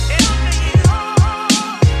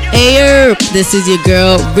Hey, this is your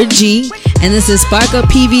girl, Reggie, and this is Spark Up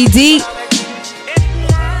PVD.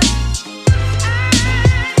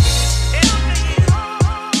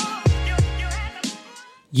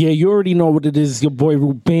 Yeah, you already know what it is. Your boy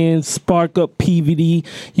Ruben, Spark Up PVD.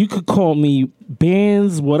 You could call me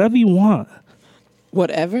Bands, whatever you want.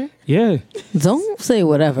 Whatever? Yeah. Don't say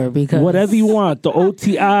whatever because Whatever you want. The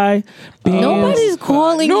OTI. Bands. nobody's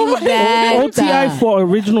calling you that. OTI for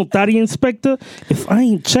Original Thotty Inspector. If I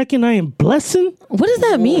ain't checking, I ain't blessing. What does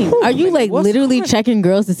that mean? Are you like What's literally going- checking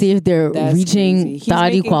girls to see if they're That's reaching crazy. He's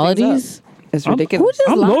thotty making qualities? things It's ridiculous. Who just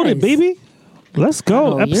I'm loaded, lies? baby. Let's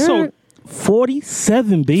go. Oh, Episode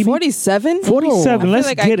 47, baby. 47? 47. I Let's feel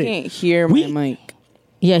like get I it. can't hear We- my mic.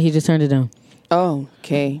 Yeah, he just turned it down. Oh,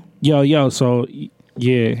 okay. Yo, so,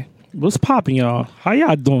 yeah. What's popping, y'all? How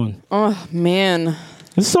y'all doing? Oh, man.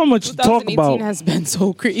 There's so much to talk 2018 about. has been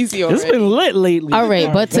so crazy already. It's been lit lately. All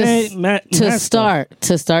right, but to start.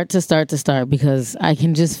 start, because I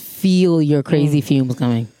can just feel your crazy fumes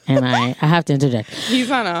coming, and I have to interject.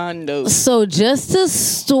 He's on a hundo. So just to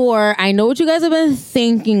store, I know what you guys have been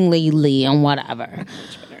thinking lately and whatever.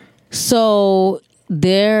 So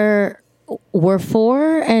there were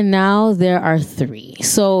 4 and now there are 3.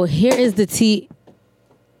 So here is the tea.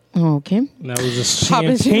 Okay. That was a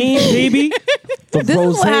Poppin' champagne, baby. The This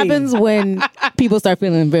is what rosé. happens when people start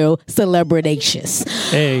feeling real celebritacious.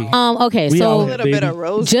 Hey. Okay, We so out A here, little bit baby. of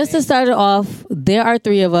rose. just to start it off, there are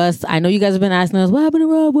 3 of us. I know you guys have been asking us, what happened to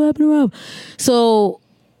Rob? What happened to Rob? So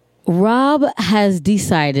Rob has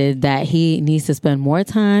decided that he needs to spend more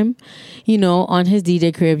time, on his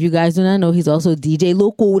DJ career. If you guys do not know, he's also DJ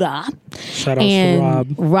Locuda. Shout out And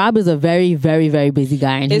to Rob. Rob is a very, very, very busy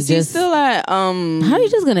guy. And Is he he just still at, how are you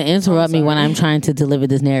just gonna interrupt me when I'm trying to deliver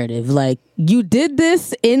this narrative? Like, you did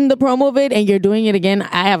this in the promo vid and you're doing it again.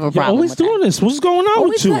 I have a You're problem. always with that. doing this. What's going on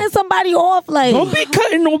Always with you? cutting somebody off. Like, Don't be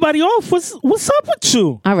cutting nobody off. What's up with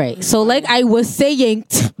you? all right. So, like I was saying,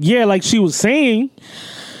 Yeah, like she was saying.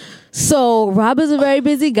 so Rob is a very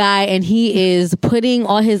busy guy, and he is putting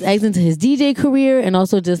all his eggs into his DJ career and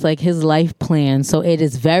also just like his life plan. So it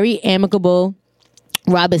is very amicable.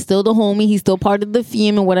 Rob is still the homie. He's still part of the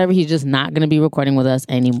theme and whatever. He's just not going to be recording with us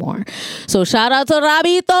anymore. So shout out to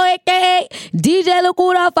Rabito, aka DJ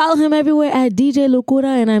Locura. Follow him everywhere at DJ Locura,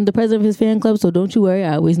 and I'm the president of his fan club. So don't you worry.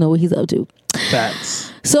 I always know what he's up to.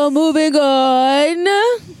 Facts. So moving on.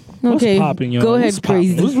 Okay, What's popping, yo? go ahead, What's popping?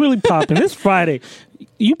 crazy. What's really popping? It's Friday.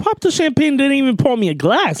 You popped the champagne, didn't even pour me a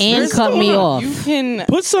glass. And What's cut going me on? off. You can...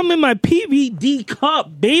 Put some in my PVD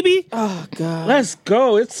cup, baby. Oh, God. Let's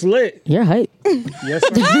go. It's lit. You're hype. Yes.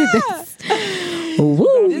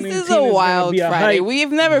 Woo. This is 2018 is a gonna wild be a Friday. hype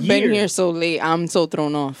We've never been year. here so late. I'm so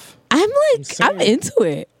thrown off. I'm like, I'm saying. into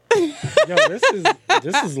it. Yo,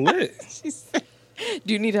 this is lit.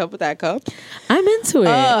 Do you need help with that cup? I'm into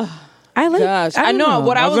it. I like. Gosh, I don't know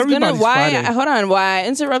what I How's was gonna. everybody's Why? Friday? Hold on. Why I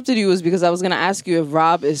interrupted you was because I was gonna ask you if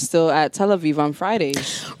Rob is still at Tel Aviv on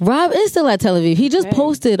Fridays. Rob is still at Tel Aviv. He just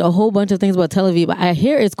posted a whole bunch of things about Tel Aviv. I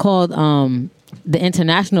hear it's called the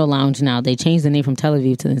International Lounge now. They changed the name from Tel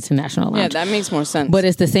Aviv to the International Yeah, Lounge. that makes more sense. But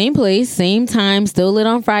it's the same place, same time, still lit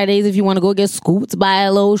on Fridays if you want to go get scooped by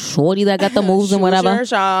a little shorty that got the moves and whatever. Sure,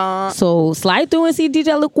 sure. So slide through and see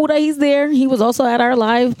DJ Locura. He's there. He was also at our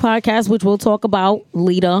live podcast, which we'll talk about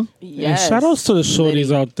later. And Yes. shout outs to the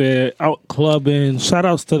shorties out there, out clubbing. Shout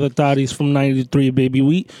outs to the thotties from 93, baby.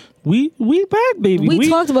 We back, baby. We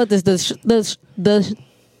talked about this. The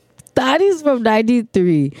thotties from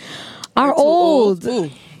 93 are old. Ooh.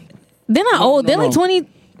 They're not old. They're no. like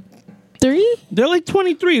 23. They're like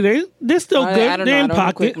 23. They're still I good. don't They're know. in I don't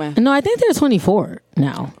know quick pocket. math. No, I think they're 24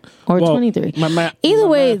 now or Well, 23. my Either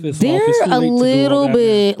way, math is off. they're It's too late a to do all little that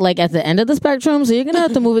bit like at the end of the spectrum. So you're gonna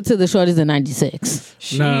have to move it to the shorties in 96.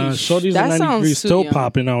 Nah, Sheesh. shorties That in 93 sounds still too young.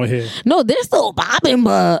 popping out here. No, they're still popping,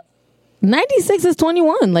 but 96 is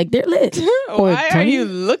 21. Like they're lit. Or Why are 20? you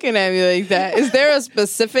looking at me like that? Is there a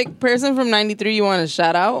specific person from 93 you want to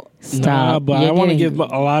shout out? Stop. Nah, but You're I want to getting-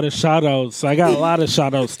 give a lot of shout outs. I got a lot of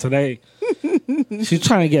shout outs today. She's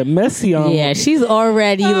trying to get messy on Yeah, me. she's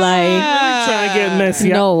already like. Trying to get messy.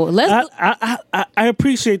 No, let's. I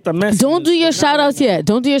appreciate the message. Don't do your shout outs yet.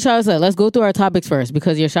 Don't do your shout outs yet. Let's go through our topics first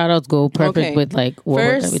because your shout outs go perfect Okay. with like what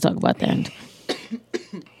First- we talk about at the end.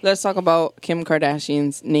 Let's talk about Kim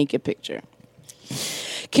Kardashian's naked picture.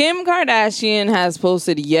 Kim Kardashian has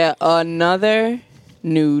posted yet another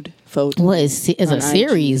nude photo. What is it's On a IG.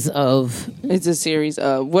 series of It's a series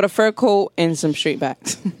with a fur coat and some straight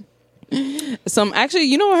backs. Actually,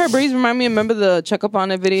 you know what her braids remind me of? Remember the Check Up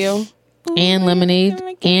On It video? and lemonade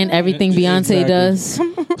and everything Beyonce Exactly. does.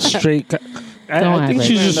 Straight. Don't I act think like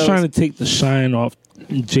she's one of just those. trying to take the shine off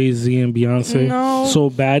Jay-Z and Beyonce No. so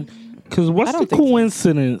bad? Because what's I the don't think so.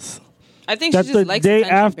 coincidence I think she that just the likes day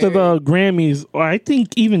attention, after period. the Grammys, or I think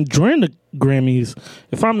even during the Grammys,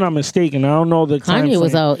 if I'm not mistaken, I don't know the time Kanye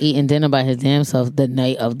was frame. out eating dinner by his damn self the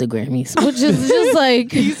night of the Grammys, which is just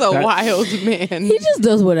like He's a wild man. he just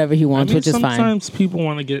does whatever he I wants, mean, which is fine. sometimes people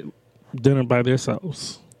want to get dinner by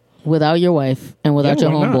themselves. Without your wife and without Yeah,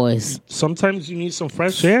 your why not? homeboys. Sometimes you need some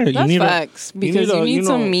fresh air. That's you need facts, because you need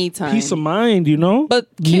some me time. peace of mind. You know. But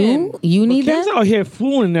Kim, You need Kim's that? out here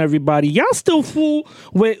fooling everybody. Y'all still fool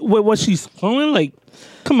with what she's fooling? Like,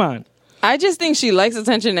 come on, I just think she likes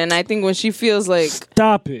attention, and I think when she feels like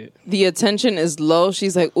stop it. the attention is low,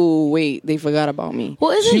 she's like, "Oh, wait, they forgot about me."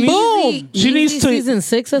 Well, isn't She Yeezy, needs- she Yeezy needs to season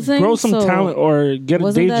 6 a thing? Grow some So- talent or get a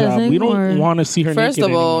wasn't day that a job. thing, We don't or- want to see her First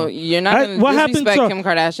naked of all, anymore. you're not going what to happened disrespect to- Kim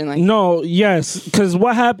Kardashian like No, yes, because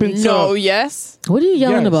what happened to no, yes. What are you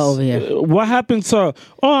yelling yes. about over here? What happened to?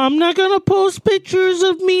 Oh, I'm not gonna post pictures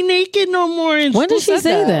of me naked no more. And When did she said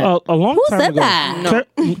say that? that? A long Who time said ago. that?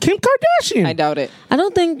 Kim Kardashian. I doubt it. I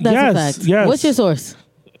don't think that's Yes, a fact. yes. What's your source?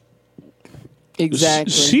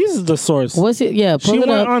 Exactly. She's the source. What's your She pull it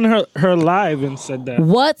went up. on her live and said that.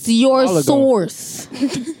 What's your While ago. source?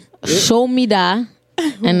 Show me that,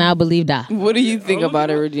 and I believe that. What do you think about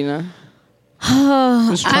it, Regina?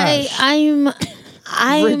 It's trash.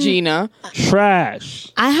 I'm Regina.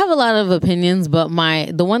 Trash. I have a lot of opinions, but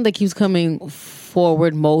the one that keeps coming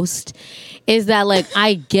forward most is that like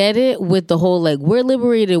I get it with the whole like we're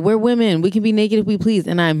liberated, we're women, we can be naked if we please,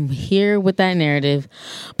 and I'm here with that narrative.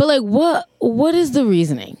 But like what is the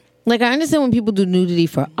reasoning? Like I understand when people do nudity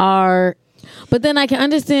for art, but then I can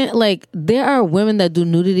understand like there are women that do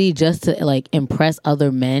nudity just to like impress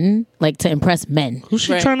other men, like to impress men. Who's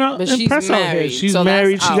she Right. trying to But she's impress out here? married, She's so that's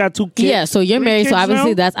married. She out. got 2 kids. Yeah, so you're 3 married, so kids obviously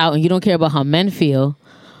now? that's out, and you don't care about how men feel.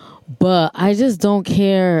 But I just don't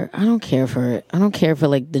care. I don't care for it. I don't care for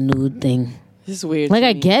like the nude thing. This is weird. Like to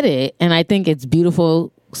I me. get it, and I think it's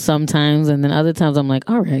beautiful sometimes, and then other times I'm like,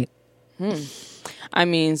 all right. I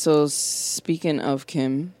mean, so speaking of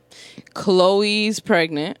Kim, Chloe's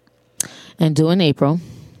pregnant. And due in April,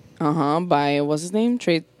 By what's his name?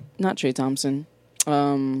 Not Trey Thompson.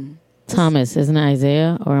 Thomas, isn't it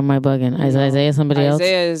Isaiah, or am I bugging? Is Isaiah somebody else?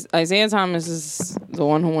 Isaiah Thomas is the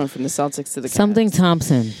one who went from the Celtics to the Something Cavs.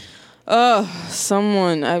 Thompson.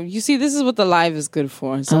 Someone. You see, this is what the live is good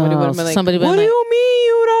for. Somebody would have been like, somebody "What been do like- you mean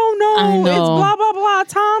you don't know? I know. It's blah blah blah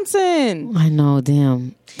Thompson." I know,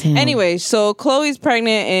 damn. Anyway, so Chloe's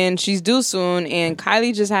pregnant and she's due soon, and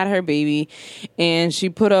Kylie just had her baby, and she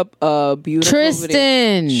put up a beautiful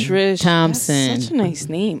Tristan video. Trish Thompson. That's such a nice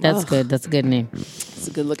name. That's Ugh. good. That's a good name. He's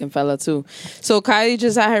a good looking fella too. So Kylie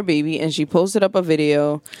just had her baby, and she posted up a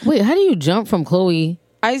video. Wait, how do you jump from Chloe?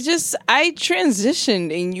 I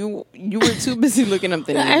transitioned, and you were too busy looking up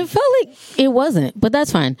the name. I felt like it wasn't, but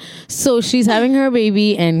that's fine. So she's having her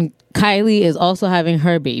baby, and Kylie is also having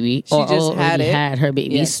her baby. She just already had it. had her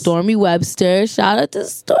baby. Yes. Stormy Webster. Shout out to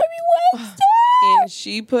Stormy Webster. And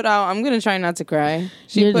she put out, I'm going to try not to cry.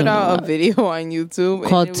 She You're put doing out a a lot. video on YouTube. and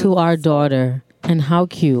Called it To was- Our Daughter. And how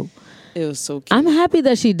cute. It was so cute. I'm happy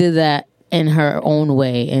that she did that in her own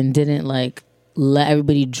way and didn't like let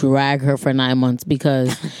everybody drag her for 9 months,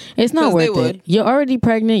 because it's not 'Cause they worth it. would. You're already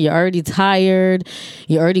pregnant. You're already tired.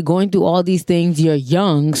 You're already going through all these things. You're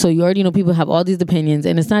young. So you already know people have all these opinions,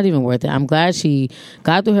 and it's not even worth it. I'm glad she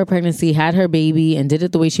got through her pregnancy, had her baby, and did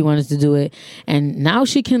it the way she wanted to do it. And now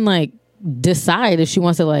she can like decide if she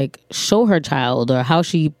wants to like show her child or how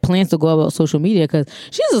she plans to go about social media, because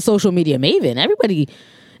she's a social media maven.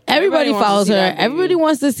 Everybody wants to follows see her. that baby. Everybody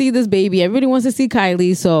wants to see this baby. Everybody wants to see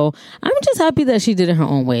Kylie. So I'm just happy that she did it her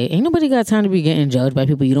own way. Ain't nobody got time to be getting judged by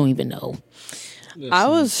people you don't even know. I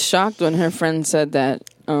was shocked when her friend said that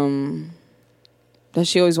that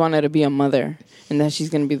she always wanted to be a mother, and that she's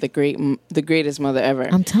going to be the greatest mother ever.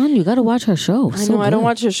 I'm telling you, you got to watch her show. I know I don't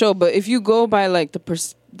watch her show, but if you go by like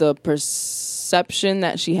the perception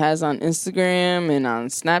that she has on Instagram and on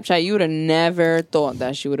Snapchat, you would have never thought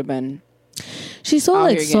that she would have been. She's so out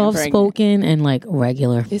like here getting soft spoken and like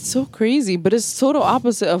regular. It's so crazy, but it's total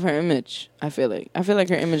opposite of her image. I feel like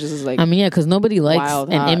her image is like. I mean, yeah, because nobody likes Wild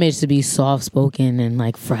an hot. image to be soft spoken and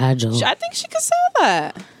like fragile. I think she could sell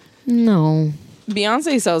that. No.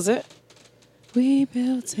 Beyonce sells it. We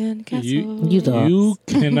built 10 castles. You thought. You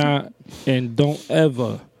cannot and don't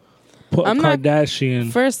ever put I'm not-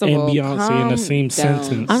 Kardashian First of and all, Beyonce in the calm same down.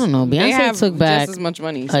 sentence. I don't know. They Beyonce have took back just as much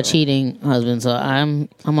money. a so cheating husband, so I'm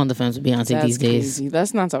on the fence with Beyonce that's these days. crazy.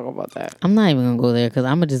 Let's not talk about that. I'm not even gonna go there because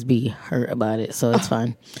I'm gonna just be hurt about it. So it's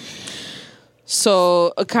fine.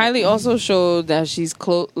 So Kylie also showed that she's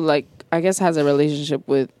I guess has a relationship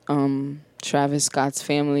with Travis Scott's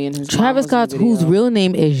family and his Travis Scott's, whose real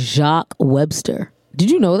name is Jacques Webster. Did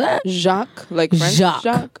you know that? Jacques, like French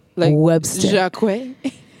Jacques like Webster. Jacques.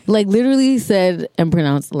 Like literally said and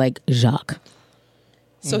pronounced like Jacques.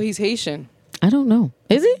 So he's Haitian. I don't know.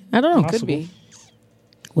 Is he? I don't know. Could be.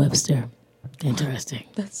 Webster. Interesting.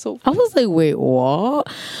 That's so I was like, wait, what?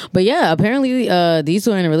 But yeah, apparently these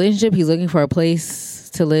two are in a relationship. He's looking for a place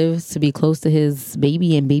to live, to be close to his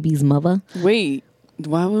baby and baby's mother. Wait,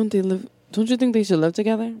 why won't they live? Don't you think they should live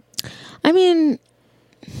together? I mean,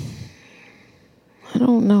 I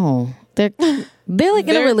don't know. They're like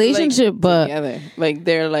in a relationship, like, but together. Like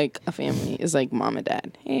they're like a family. It's like mom and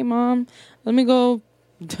dad. Hey, mom, let me go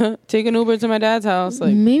take an Uber to my dad's house.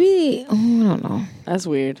 Like maybe I don't know. that's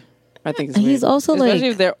weird. I think it's And weird. he's also especially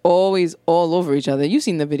like if they're always all over each other. You've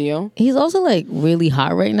seen the video. he's also like really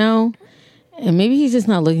hot right now, and maybe he's just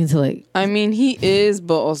not looking to like. I mean, he is,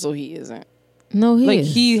 but also he isn't. No, he Like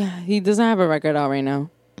is. he doesn't have a record out right now.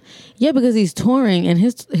 Yeah, because he's touring and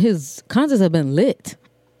his concerts have been lit,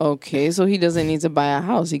 Okay, so he doesn't need to buy a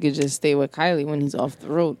house. He could just stay with Kylie when he's off the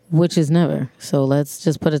road. which is never. So let's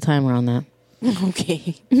just put a timer on that.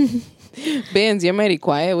 Okay. Bands, you're mighty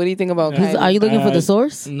quiet. What do you think about Kylie? Are you looking for the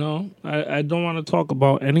source? No, I don't want to talk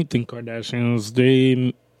about anything Kardashians.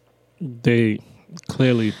 They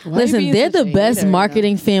clearly. Why are you Listen, being they're such the a best hater right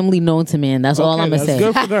marketing family known to man. That's all I'm gonna that's say.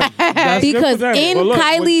 good for them. That's good Because for them. in But look,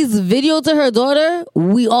 Kylie's video to her daughter,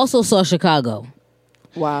 we also saw Chicago.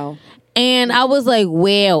 now? Wow. And I was like,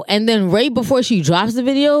 wow. And then right before she drops the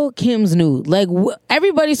video, Kim's nude. Like,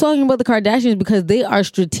 everybody's talking about the Kardashians because they are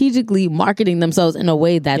strategically marketing themselves in a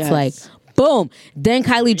way that's Yes. like, boom. Then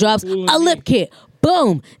Kylie drops a lip kit.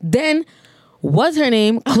 Boom. Then, what's her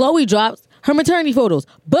name? Khloe drops her maternity photos.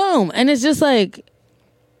 Boom. And it's just like,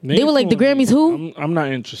 they were like, the Grammys who? I'm not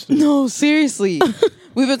interested. No, seriously.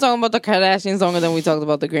 We've been talking about the Kardashians longer than we talked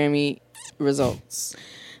about the Grammy results.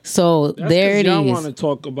 So That's there it y'all is. want to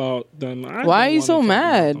talk about them. Why are you so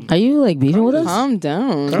mad? Are you like beefing with us? Calm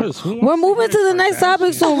down. We're moving to the next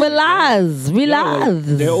topic soon. Relax. Relax.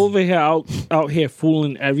 They're over here out here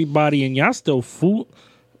fooling everybody, and y'all still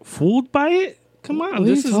fooled by it. Come on, What are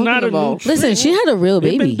this you is not talking a new about? trend. Listen, she had a real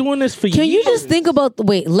They've baby. been doing this for years. Can you just think about?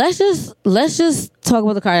 Wait, let's just talk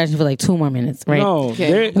about the Kardashians for like 2 more minutes, right? No,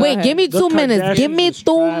 Okay. they're- Wait, ahead. give me the 2 minutes. Kardashians Give me is 2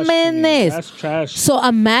 trash to me. minutes. That's trash. So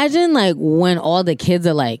imagine like when all the kids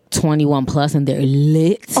are like 21 plus and they're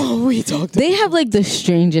lit. Oh, we talked. They have like the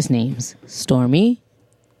strangest names: Stormy,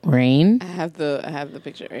 Rain, I have the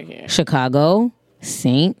picture right here. Chicago,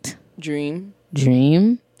 Saint, Dream,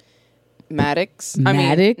 Dream, Maddox.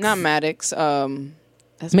 Maddox? Not Maddox.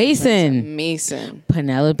 That's Mason. Mason.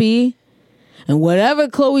 Penelope, and whatever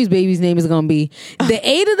Chloe's baby's name is gonna be. The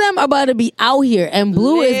 8 of them are about to be out here, and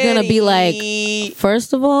Blue is gonna be like,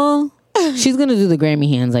 first of all, she's gonna do the Grammy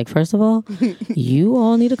hands. Like, first of all, you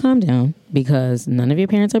all need to calm down because none of your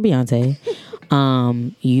parents are Beyonce.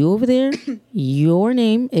 You over there, your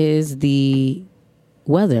name is the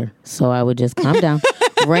weather, so I would just calm down.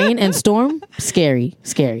 Rain and storm, scary.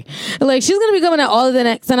 Like, she's gonna be coming out all of the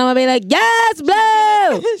next, and I'm gonna be like, yes,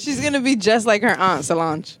 Blue. She's gonna be just like her aunt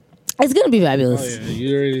Solange. It's gonna be fabulous. Oh yeah,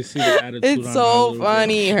 you already see the attitude. It's on so that little girl.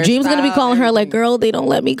 funny. Her Dream's gonna be style, calling her like, everything. girl, they don't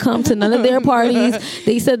let me come to none of their parties.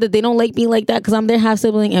 They said that they don't like me like that because I'm their half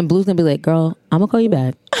sibling. And Blue's gonna be like, girl, I'm gonna call you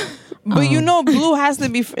back. But you know, Blue has to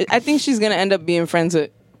be. I think she's gonna end up being friends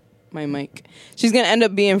with my mic. She's gonna end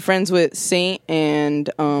up being friends with Saint and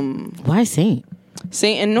Why Saint?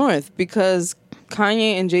 Saint and North because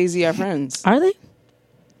Kanye and Jay-Z are friends. Are they?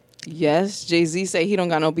 Yes, Jay-Z said he don't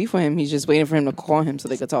got no beef with him. He's just waiting for him to call him so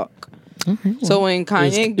they could talk. Okay. So when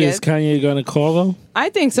Kanye Is Kanye gonna call though? I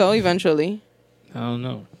think so eventually. I don't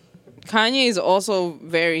know. Kanye is also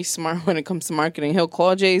very smart when it comes to marketing. He'll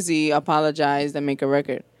call Jay-Z, apologize, then make a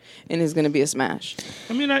record, and it's gonna be a smash.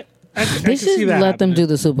 I mean, I They can see should that let them happening. do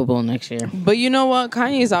the Super Bowl next year. But you know what?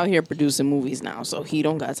 Kanye's out here producing movies now, so he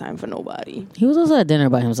don't got time for nobody. He was also at dinner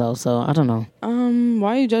by himself, so I don't know.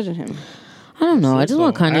 Why are you judging him? I don't know. I just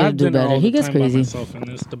want I Kanye to have do dinner better. all He the gets time by crazy. myself, and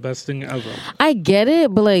it's the best thing ever. I get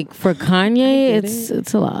it, but like for Kanye,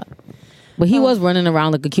 it's a lot. But he was running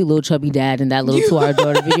around like a cute little chubby dad in that little 2-hour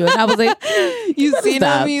daughter video, and I was like, You better seen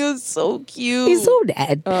stop. him? He was so cute. he's so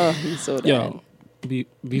dad. Oh, he's so dead. Yo,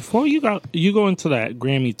 before you go into that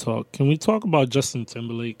Grammy talk, can we talk about Justin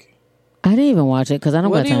Timberlake? I didn't even watch it because I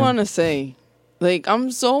don't What got do you time. want to say? Like,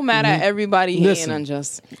 I'm so mad at everybody hating Listen. on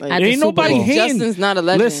Justin. Like, At the Ain't Super nobody Bowl. hating. Justin's not a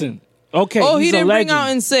legend. Listen, okay. Oh, he he's a didn't bring legend. out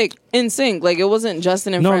In Sync. Like, it wasn't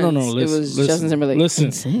Justin and No, Friends. no, no. It was Justin Timberlake. Listen,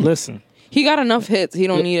 Insane. listen. He got enough hits. He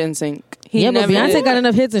don't need NSYNC. He Yeah, but never Beyonce did. got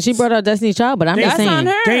enough hits and she brought out Destiny's Child. But I'm just That's saying. on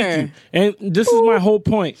her. Thank you. And this is my whole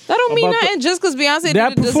point. That don't mean about nothing. Just because Beyonce did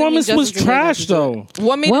that it doesn't mean performance was Justin Timberlake trash, has to do it. though.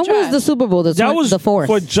 What made When it trash? was the Super Bowl? That was the fourth.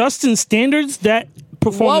 for Justin standards. That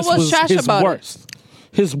performance What was trash his about it? worst.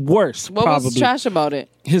 His worst, What probably. was trash about it?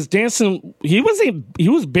 His dancing. He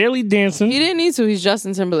was barely dancing. He didn't need to. He's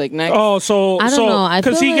Justin Timberlake. Next. Oh, so I don't know. I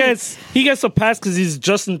because feel he like- gets a pass because he's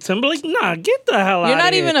Justin Timberlake. Nah, get the hell out. You're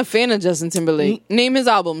not here. even a fan of Justin Timberlake. Name his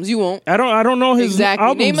albums. You won't. I don't know his Exactly.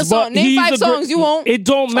 albums. Name a song. but Name he's 5 a songs. You won't. It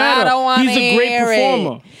don't matter. I don't want He's a great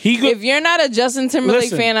performer. He could, If you're not a Justin Timberlake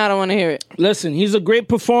Listen. fan, I don't want to hear it. listen. He's a great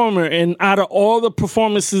performer, and out of all the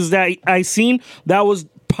performances that I seen, that was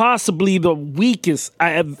possibly the weakest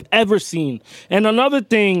I have ever seen. And another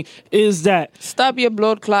thing is that Stop your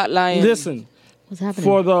blood clot lying. listen. What's happening?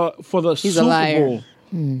 For the He's a Super liar.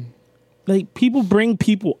 Bowl. Like people bring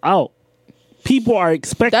people out. People are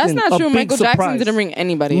expecting. That's not a true. big Michael surprise. Jackson didn't bring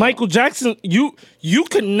anybody. Michael Jackson, you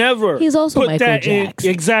could never. He's also put Michael that Jackson.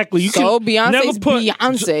 in exactly. You So can Beyonce's never put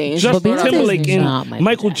Beyonce. Justin But Beyonce's Timberlake in not Michael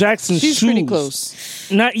Michael Jackson's She's shoes. pretty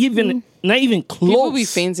close. Not even close. People be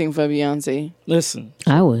fainting for Beyonce. Listen,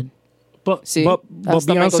 I would. but See? but That's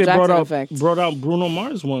the Michael Beyonce Jackson brought out effect. Bruno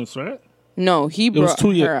Mars once, right? No, he It was brought 2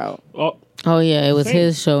 her years. out. Oh, Oh yeah, it was Same-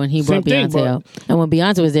 his show, and he same brought thing, Beyonce but- out. And when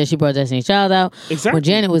Beyonce was there, she brought Destiny's Child out. Exactly. When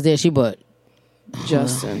Janet was there, she brought.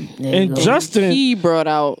 Justin. There you and go. Justin, He brought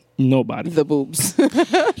out nobody. the boobs.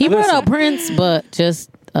 he brought out Prince, but just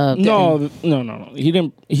No. He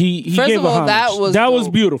didn't. He First gave of a all, homage. that was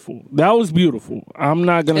dope. beautiful. That was beautiful. I'm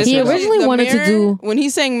not gonna He say that. originally The wanted to mirror- do- when he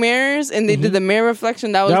sang Mirrors and they did the mirror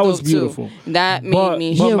reflection. That was That dope was too. beautiful. That made But-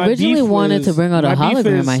 me. but He my originally beef wanted to bring out a my beef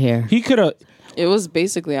hologram, is I hear. He could have, It was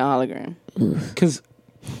basically a hologram. because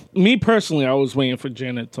me personally, I was waiting for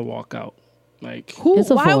Janet to walk out. Like Who?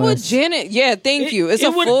 It's a Why would force. Janet? Yeah, thank you. It's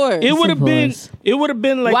a would- force. It would have a been. force. It would have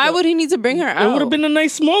been like. Why would he need to bring her out? It would have been a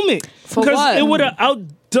nice moment For because what? it would have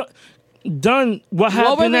outdone what What were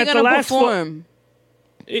happened they at the gonna last. perform?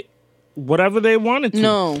 Whatever they wanted to.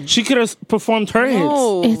 No. She could have performed her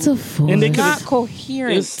No, It's a force. And they it's could've- not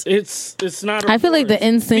coherent. It's not. I feel like the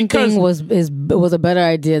NSYNC Because- thing was a better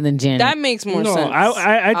idea than Janet. that makes more No, sense.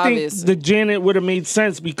 I think obviously. the Janet would have made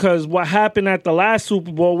sense because what happened at the last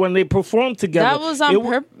Super Bowl when they performed together. that was on it-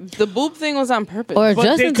 purpose. The boob thing was on purpose. or if But they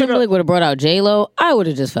Justin coulda- Timberlake would have brought out J Lo, I would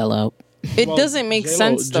have just fell out. it doesn't make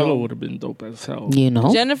sense J-Lo though. would have been dope as hell. You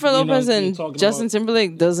know, Jennifer You know, Lopez you're and talking Justin about-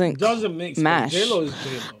 Timberlake doesn't Make Mash. J-Lo is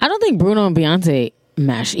J-Lo. I don't think Bruno and Beyonce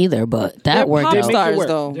mash either, but that They're worked pop They out. make stars, it work.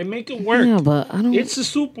 though. They make it work. Yeah, but I don't. It's the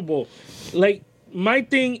Super Bowl. Like my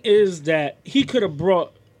thing is that he could have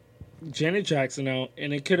brought Janet Jackson out,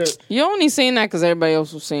 and it could have. You're only saying that because everybody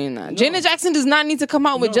else was saying that. Janet Jackson does not need to come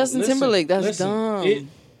out with Justin Timberlake. That's dumb.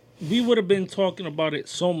 We would have been talking about it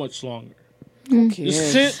so much longer. Who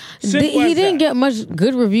cares? He didn't get much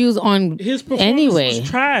good reviews on his performance anyway. was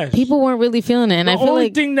trash. People weren't really feeling it, and the I feel only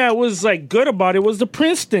like thing that was like good about it was the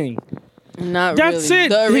Prince thing. Not That's really. it.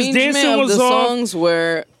 The His arrangement dancing of was the off. songs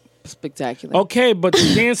were spectacular. Okay, but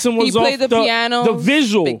the dancing was played off the piano the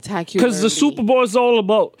visual. spectacularly. Because the Super Bowl is all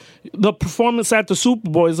about the performance at the Super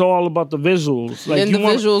Bowl is all about the visuals. Like And the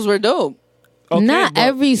visuals were dope. okay, not but-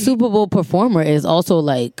 every Super Bowl performer is also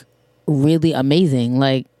like really amazing.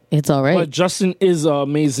 Like it's all right. But Justin is an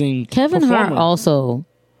amazing. Kevin performer. Hart also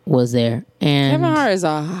was there, and Kevin Hart is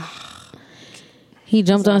a he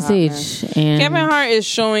jumped on hot man. stage. And Kevin Hart is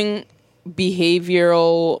showing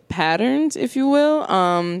behavioral patterns, if you will,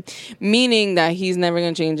 meaning that he's never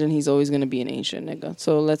gonna change and he's always gonna be an ancient nigga.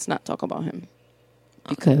 So let's not talk about him.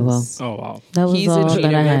 Okay, well, Oh wow. that was He's a all cheater.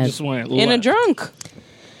 that I That had. just went In a left. drunk.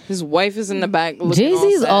 His wife is in the back. looking Jay all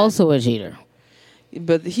Z's sad. also a cheater.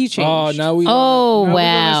 But he changed. Oh, now we. Oh, now we're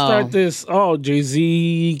wow. gonna start this. Oh, Jay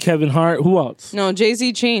Z, Kevin Hart. Who else? No,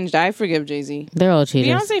 Jay-Z changed. I forgive Jay-Z. They're all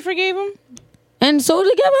cheaters, Beyonce forgave him? and so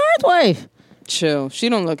did Kevin Hart's wife. Chill. She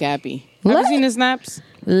don't look happy. Have What? you seen the snaps?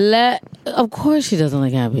 Of course, she doesn't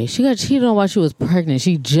look happy. She got cheated on while she was pregnant.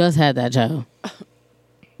 She just had that child.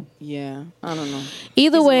 Yeah. I don't know.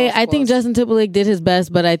 Either He's a way, lost I think cause. Justin Timberlake did his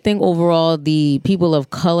best, but I think overall the people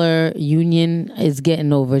of color union is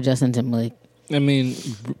getting over Justin Timberlake. I mean,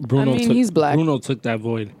 Bruno. I mean, took, he's black. Bruno took that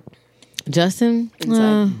void. Justin,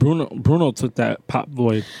 Exactly. Bruno took that pop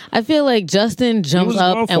void. I feel like Justin jumps was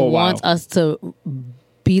gone up for and a while. wants us to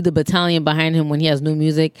be the battalion behind him when he has new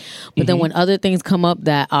music. But then when other things come up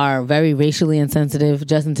that are very racially insensitive,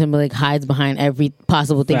 Justin Timberlake hides behind every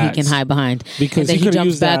possible thing he can Facts. hide behind. Because and then he he could've jumps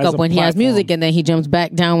used that back as up a when he has platform. music, and then he jumps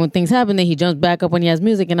back down when things happen. Then he jumps back up when he has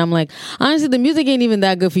music. And I'm like, honestly, the music ain't even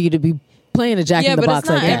that good for you to be playing a Jack in the but Box it's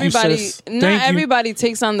not like that. everybody. sis. Not Thank you. everybody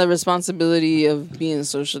takes on the responsibility of being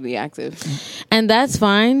socially active. And that's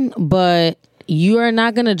fine, but you are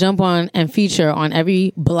not going to jump on and feature on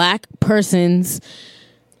every black person's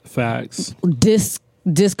Facts.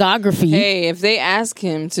 discography. Hey, if they ask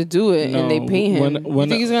him to do it and they pay him, you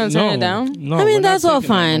think he's gonna turn it down? No, I we're mean, not that's all taking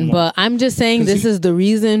that no fine, more. but I'm just saying 'Cause this is the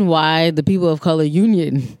reason why the People of Color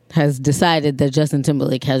Union has decided that Justin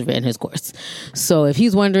Timberlake has written his course. So if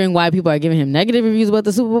he's wondering why people are giving him negative reviews about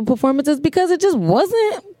the Super Bowl performance, it's because it just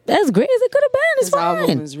wasn't as great as it could have been. It's His album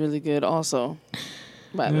fine. is really good, also.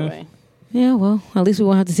 By the way, Yeah, well, at least we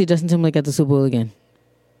won't have to see Justin Timberlake at the Super Bowl again.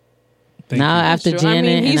 Thank Now you. after True. Janet I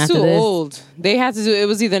mean, and he's after too this, old. They had to do it.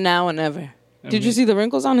 Was either now or never. Did you see the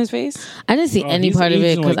wrinkles on his face? I didn't see Oh, any he's part of it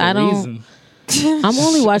aging because like a I don't. raisin. I'm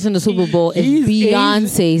only watching the Super Bowl if He's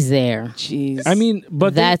Beyonce's there. Jeez. I mean,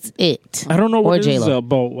 but That's it. I don't know Or what it is J-Lo.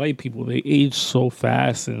 about white people. They age so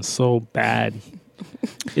fast and so bad.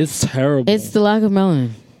 It's terrible. It's the lack of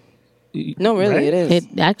melanin. no, really, Right? it is.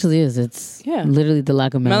 It actually is. It's Yeah. literally the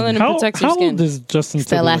lack of melanin. Melanin How, protects your how skin. old is Justin It's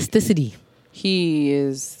the Timberlake? elasticity. He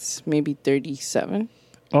is maybe 37.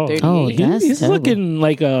 Oh, 38. Oh, that's he's terrible. looking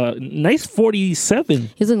like a nice 47.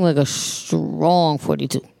 He's looking like a strong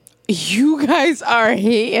 42. You guys are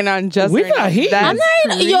hating on Justin. We're not hating. That's I'm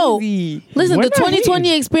not hating- yo. crazy. Listen, We're the not 2020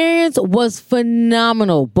 hating. experience was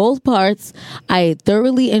phenomenal. Both parts. I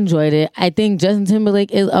thoroughly enjoyed it. I think Justin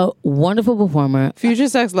Timberlake is a wonderful performer. Future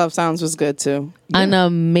Sex Love Sounds was good too. An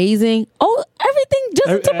amazing. Oh, everything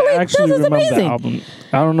Justin I Timberlake actually does is remember the amazing. album.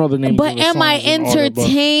 I don't know the name. But of the am I songs in order, but-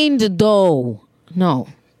 entertained though? No.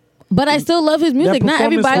 But I still love his music. Not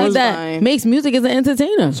performance everybody was that fine. makes music is an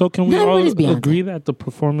entertainer. So can we Not all everybody's Beyonce. agree that the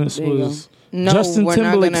performance There you was No, Justin we're not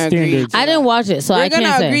Timberlake gonna agree. standards? I didn't watch it, so We're I can't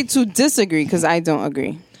gonna say. agree to disagree because I don't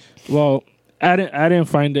agree. Well, I didn't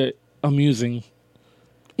find it amusing.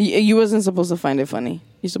 You wasn't supposed to find it funny.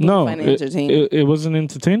 You're supposed No, to find it entertaining. it wasn't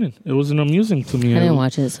entertaining. It wasn't amusing to me. I didn't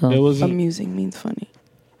watch it, so It wasn't. Amusing means funny.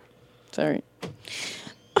 Sorry.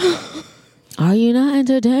 are you not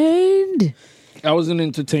entertained? I wasn't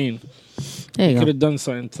entertained. There you Could go. have done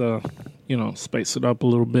something to, spice it up a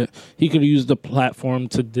little bit. He could have used the platform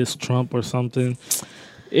to diss Trump or something.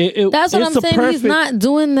 That's what I'm saying. He's not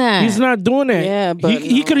doing that. He's not doing that. Yeah, but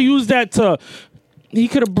he no. could have used that to. He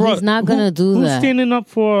could have brought. He's not gonna do who's that. standing up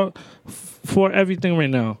for everything right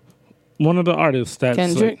now? One of the artists that's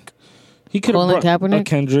Kendrick. like, he could have Colin brought Kaepernick?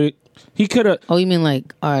 Kendrick. He could have. Oh, you mean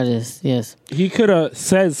like artists? Yes. He could have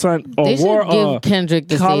said something or They should wore give Kendrick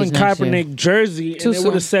the Colin stage next year. Kaepernick jersey, Too and it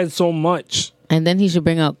would have soon. said so much. And then he should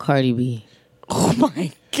bring out Cardi B. Oh my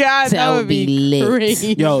God, That that would would be be lit.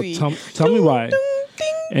 crazy. Yo, tell me why.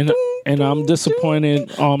 And I'm disappointed.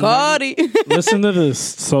 Cardi. Listen to this.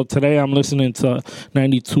 So today I'm listening to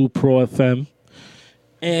 92 Pro FM,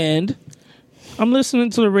 and I'm listening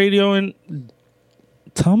to the radio. And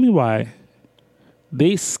tell me why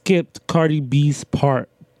they skipped Cardi B's part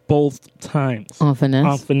both times On Finesse.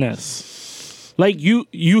 on Finesse. Like you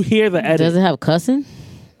hear the edit. Does it have cussing?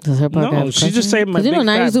 Does her part have No, cussing? she just saying my 'Cause you know, big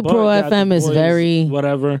fat 92 butt Pro got the FM is boys, very.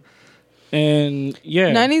 whatever. And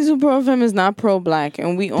yeah, 92 Pro FM is not pro black,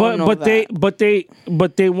 and we all know but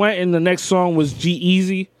that. they went and the next song was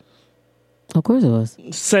G-Eazy. Of course it was.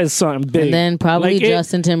 Says something big. And then probably Like,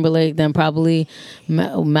 Justin Timberlake. Then probably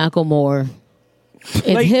Macklemore. It's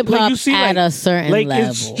like hip hop you see, at like- a certain like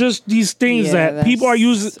level. it's just these things Yeah, that people are that's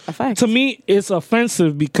using. a fact. To me, it's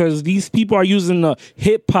offensive because these people are using the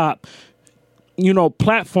hip hop,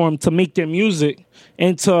 platform to make their music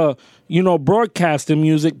and to broadcast their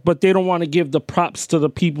music, but they don't want to give the props to the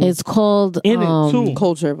people. It's called in it too.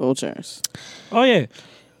 Culture vultures. Oh yeah,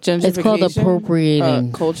 It's called Gentrification?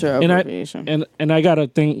 appropriating. Culture and appropriation. I got to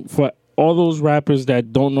think for all those rappers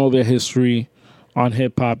that don't know their history on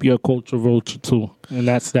hip hop, you're a culture vulture too, and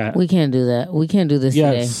that's that. We can't do that. We can't do this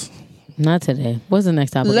Yes, today. Not today. What's the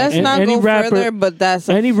next topic? Let's And not any go rapper- further, but that's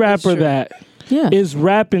any it's rapper true. that yeah. is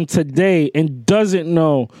rapping today and doesn't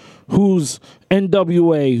know who's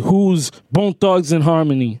NWA, who's Bone Thugs and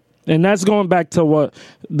Harmony. And that's going back to what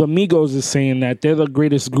the Migos is saying, that they're the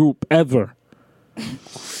greatest group ever.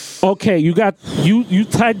 Okay, you got you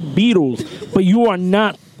type Beatles, but you are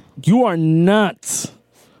not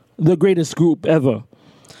the greatest group ever.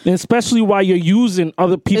 And especially while you're using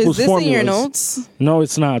other people's Is this formulas. in your notes? No,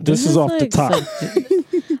 it's not. This is off the top.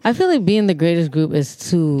 I feel like being the greatest group is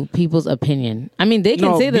to people's opinion. I mean, they can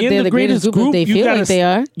No, say that being they're the greatest group if they you feel gotta like they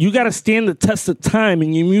are. You got to stand the test of time,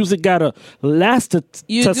 and your music got to last the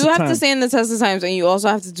You test do of have time. to stand the test of times, and you also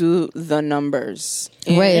have to do the numbers.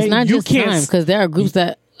 Right, it's And not you just can't time because there are groups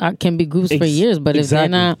that can be groups for Ex- years, but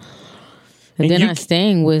exactly. if If And they're you not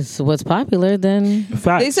staying with what's popular, then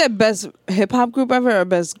Facts. They said best hip hop group ever or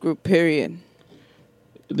best group period.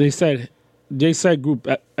 They said group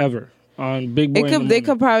ever on Big Boy. They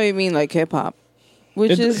could probably mean like hip hop,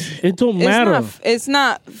 which is It don't matter. It's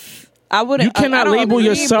not. I wouldn't. You cannot I don't label agree,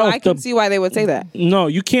 yourself But I can see why they would say that. No,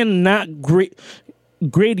 you cannot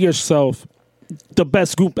grade yourself the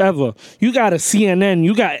best group ever. You got a CNN,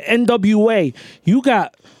 you got NWA, you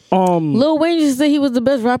got Lil Wayne used to say he was the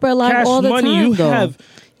best rapper alive Cash all the Money. time. You though. have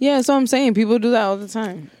Yeah, that's what I'm saying. People do that all the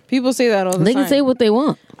time. People say that all the They time. can say what they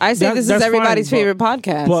want. I say this is that's everybody's fine, favorite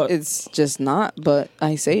podcast. but- It's just not, but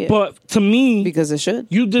I say it but to me, because it should.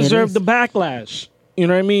 you deserve is. the backlash. You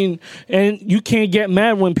know what I mean? And you can't get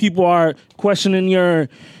mad when people are questioning your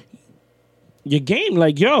game.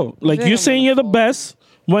 Like, yo, like They you're don't saying wanna you're the fall. best.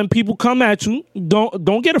 When people come at you,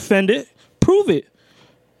 don't get offended. Prove it.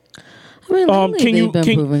 I mean, lately they've been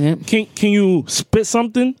proving it. Can you spit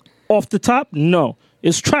something off the top? No,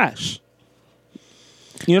 it's trash.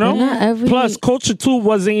 You know. But not every- Plus, Culture 2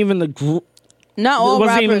 wasn't even the group. Not all wasn't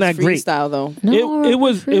rappers even that great. freestyle though. No, It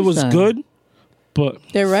was freestyle. good, but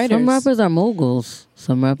They're writers. Some rappers are moguls.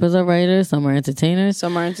 Some rappers are writers. Some are entertainers.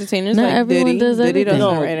 Some are entertainers. Not like everyone Diddy. does Diddy everything.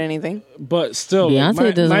 doesn't No. write anything. still, like,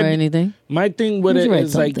 Beyonce doesn't write anything. My thing with He's it write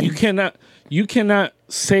is like something. you cannot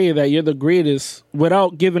say that you're the greatest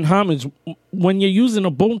without giving homage when you're using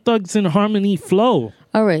a Bone Thugs and Harmony flow.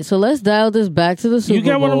 All right, so let's dial this back to the Super You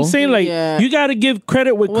get what I'm Bowl. saying? Like Yeah. you got to give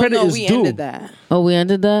credit where credit no, is we due. ended that. Oh, we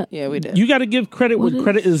ended that? Yeah, we did. You got to give credit What where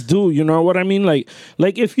credit is due. You know what I mean? Like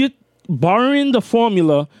if you're borrowing the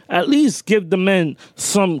formula, at least give the men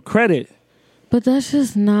some credit. But that's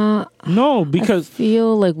just not. No, I because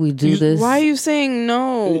feel like we do this. Why are you saying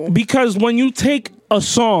no? because when you take a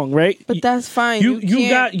song, right? But that's fine. you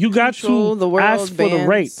got control to the world ask for the bands.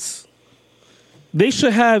 rights. They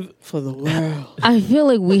should have. For the world. I feel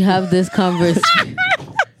like we have this conversation.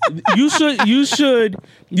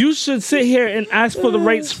 You should sit here and ask for the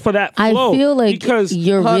rights for that I flow. feel like because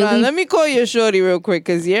you're Hold really on, let me call your shorty real quick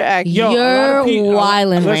because you're acting. Yo, a lot you're of people-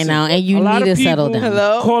 wilding right listen, now, and a you lot need of to settle people down.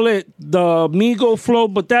 Hello? call it the Migo flow,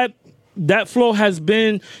 but that flow has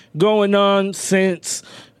been going on since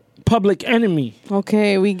Public Enemy.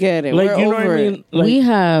 Okay, we get it. Like We're you know over what I mean? Like, We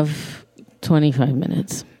have 25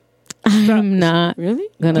 minutes. I'm not it. Really?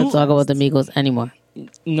 gonna Dude. talk about the Migos anymore.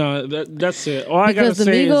 no, that's it. All I Because gotta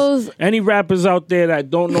the say Migos- is any rappers out there that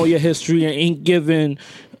don't know your history and ain't giving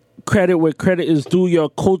credit where credit is due, your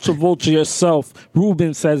culture vulture yourself.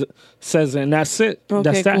 Ruben says it, and that's it. Okay,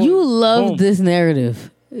 That's that. cool. You love Boom. this narrative.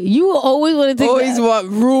 You always want to take. Always that- what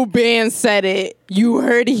Ruben said it. You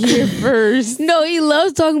heard it here first. No, he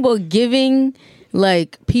loves talking about giving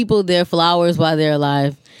like people their flowers while they're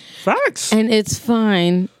alive. Facts. And it's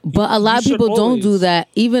fine, but a lot of should people don't do always. that.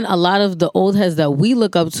 Even a lot of the old heads that we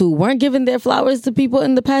look up to weren't giving their flowers to people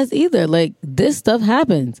in the past either. Like this stuff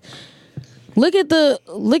happens. Look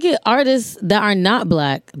at artists that are not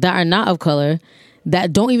black, that are not of color,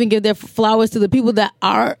 that don't even give their flowers to the people that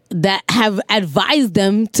have advised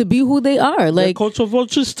them to be who they are. They're Like culture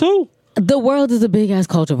vultures too. the world is a big ass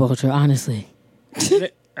culture vulture, honestly.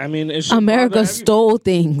 I mean, it should America bother stole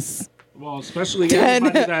things. Well, especially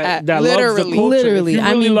everybody that loves the Literally. culture. Literally. If you I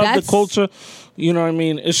really mean, love that's- the culture, you know what I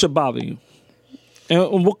mean? It should bother you.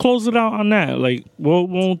 And we'll close it out on that. Like, we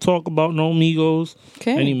won't talk about no Migos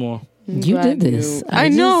Okay. anymore. You did this. I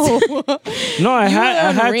just- know. No, I You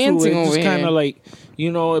had were to. ranting It over just kind here. of like,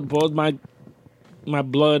 you know, it boiled my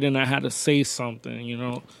blood and I had to say something, you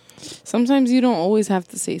know? Sometimes you don't always have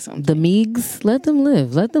to say something. The Meigs, let them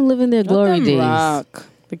live. Let them live in their glory Let them days. rock.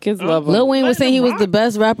 The kids love him. Lil Wayne was Let saying he them was the rock.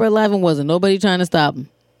 best rapper alive and wasn't nobody trying to stop him.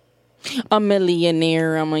 A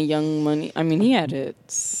millionaire. I'm a young money. I mean, he had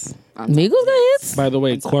hits. Migos got hits, By the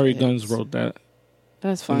way, That's Corey all it Guns is. wrote that.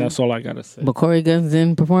 That's And fine. that's all I got to say. but Corey Guns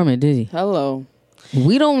didn't perform it, did he? Hello.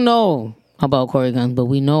 We don't know about Corey Guns, but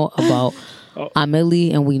we know about Oh.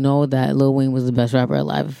 Amelie, and we know that Lil Wayne was the best rapper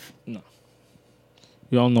alive.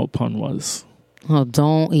 You all know Pun was. Oh,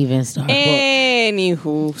 don't even start.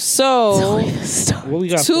 Anywho, Don't so even start. What we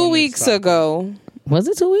got for 2 next weeks topic? ago, Was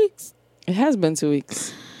it 2 weeks? it has been 2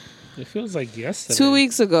 weeks. It feels like yesterday. 2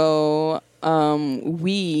 weeks ago,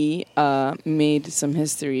 we made some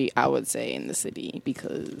history, I would say, in the city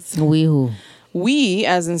because We who? we,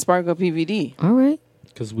 as in Sparkle PVD. All right.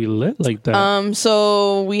 Because we lit like that.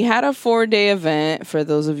 So we had a 4-day event. For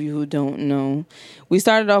those of you who don't know, we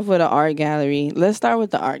started off with an art gallery. Let's start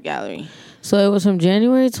with the art gallery. So it was from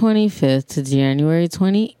January 25th to January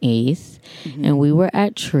 28th, and we were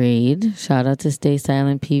at Trade. Shout out to Stay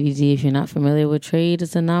Silent PVD. If you're not familiar with Trade,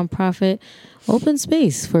 it's a nonprofit open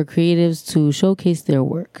space for creatives to showcase their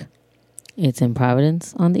work. It's in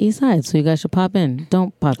Providence on the east side, so you guys should pop in.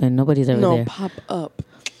 Don't pop in. Nobody's ever there. Pop up.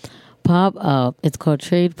 Pop up. It's called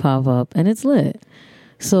Trade Pop Up, and it's lit.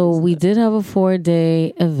 So we did have a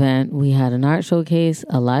 4-day event. We had an art showcase,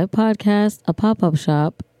 a live podcast, a pop-up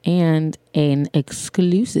shop, and an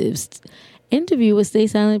exclusive interview with Stay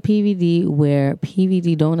Silent PVD where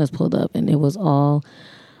PVD Donuts pulled up, and it was all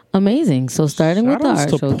amazing. So starting with the art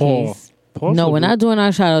showcase. No, we're not doing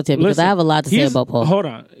our shout out yet because I have a lot to say about Paul. Hold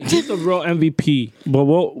on. He's the real MVP, but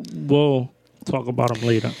we'll talk about him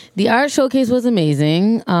later. The art showcase was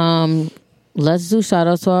amazing. Let's do shout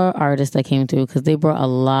outs to our artists that came through because they brought a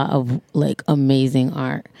lot of like amazing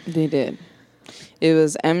art. They did. It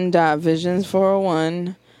was M. Visions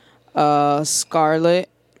 401, Scarlet,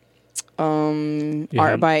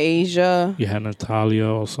 Art by Asia. You had Natalia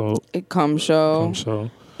also. Come Show.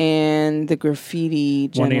 And the graffiti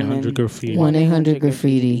gentleman. 1-800 Graffiti. 1-800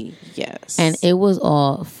 Graffiti. Yes. And it was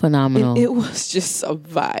all phenomenal. It was just a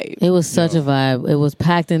vibe. It was such a vibe. It was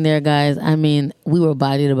packed in there, guys. I mean, we were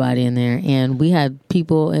body to body in there. And we had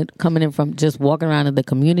people coming in from just walking around in the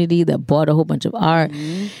community that bought a whole bunch of art.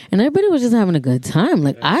 Mm-hmm. And everybody was just having a good time.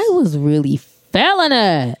 Like, I was really feeling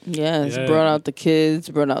it. Yes, brought out the kids,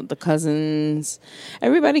 brought out the cousins.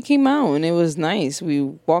 Everybody came out and it was nice. We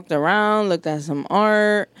walked around, looked at some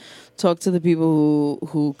art, talked to the people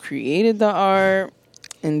who created the art,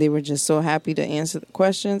 and they were just so happy to answer the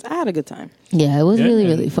questions. I had a good time. Yeah, it was really,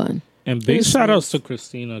 really fun. And big shout outs to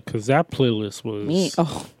Christina because that playlist was...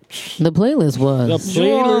 The playlist was. The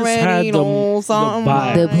playlist had the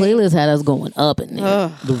vibe. The playlist had us going up in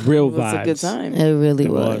there. The real vibes. It was a good time. It really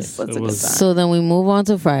was. It was a good time. So then we move on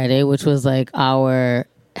to Friday, which was like our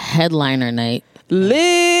headliner night.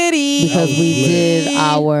 Liddy! Because we did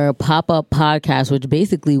our pop-up podcast, which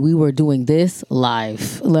basically we were doing this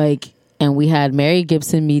live. And we had Mary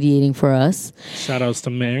Gibson mediating for us. Shout outs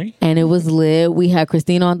to Mary. And it was lit. We had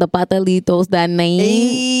Christina on the patalitos that night.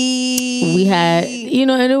 Hey. We had,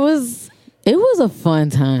 and it was a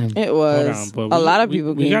fun time. It was. A lot of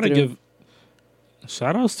people came through. We got to give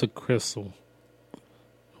shout outs to Crystal,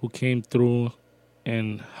 who came through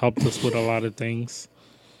and helped us with a lot of things.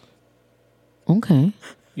 Okay.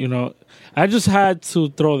 I just had to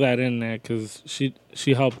throw that in there because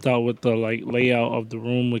she helped out with the layout of the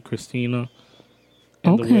room with Christina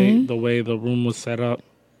and the way the room was set up.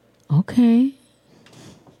 Okay.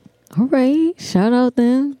 All right. Shout out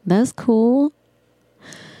then. That's cool.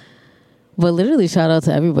 But literally shout out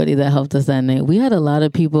to everybody that helped us that night. We had a lot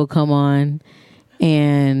of people come on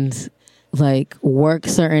and work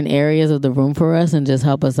certain areas of the room for us and just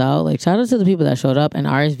help us out. Shout out to the people that showed up and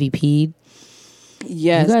RSVP'd.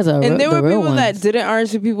 Yes, you guys are and there were people ones. that didn't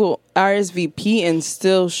RSVP and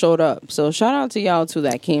still showed up. So shout out to y'all too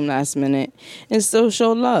that came last minute and still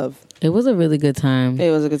showed love. It was a really good time.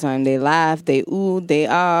 It was a good time. They laughed, they oohed, they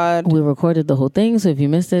awed. We recorded the whole thing, so if you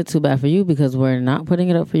missed it, too bad for you because we're not putting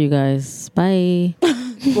it up for you guys. Bye.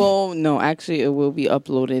 Well, no, actually, it will be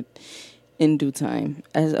uploaded in due time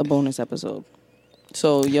as a bonus episode.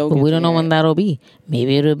 So but we don't know when that'll be.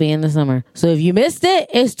 Maybe it'll be in the summer. So if you missed it,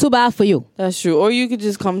 it's too bad for you. That's true. Or you could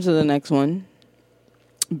just come to the next one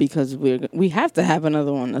because we have to have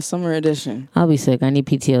another one, a summer edition. I'll be sick. I need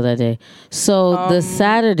PTO that day. So the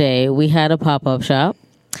Saturday we had a pop-up shop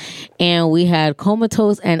and we had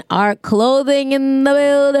Comatose and Art Clothing in the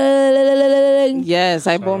building. Yes,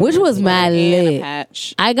 I bought which was mad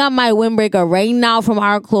lit. I got my windbreaker right now from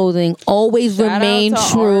Art Clothing. Always remain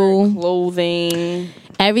true. Art Clothing.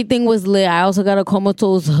 Everything was lit. I also got a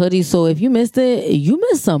Comatose hoodie. So if you missed it, you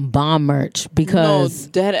missed some bomb merch because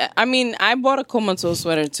I bought a Comatose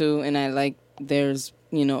sweater too, and there's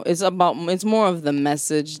it's more of the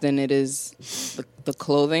message than it is the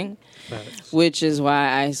clothing. Which is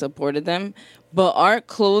why I supported them. But Art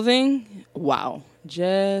Clothing, wow.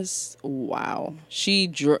 Just wow. She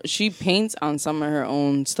paints on some of her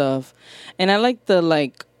own stuff. And I like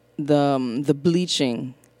the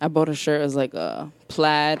bleaching. I bought a shirt as a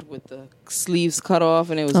plaid with the sleeves cut off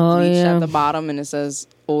and it was bleached at the bottom and it says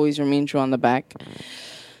always remain true on the back.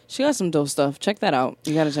 She got some dope stuff. Check that out.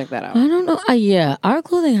 You got to check that out. I don't know. Art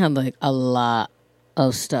Clothing had a lot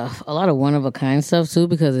of stuff, a lot of one of a kind stuff too,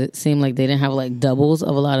 because it seemed like they didn't have doubles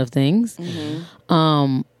of a lot of things.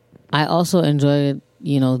 Mm-hmm. I also enjoyed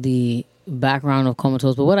the background of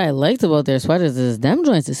Comatose, but what I liked about their sweaters is them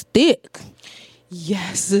joints is thick.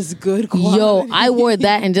 Yes, it's good quality. Yo, I wore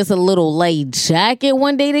that in just a little light jacket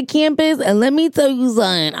one day to campus, and let me tell you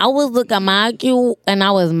something, I was looking mad cute and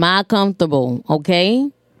I was mad comfortable. Okay.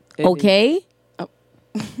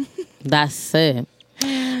 That's it.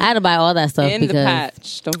 I had to buy all that stuff And because the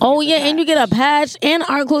patch. Don't oh forget yeah, the and you get a patch, and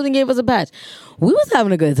our clothing gave us a patch. We was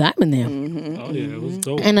having a good time in there, Oh yeah, it was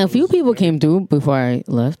dope. and a few people came through before I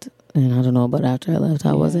left, and I don't know about after I left.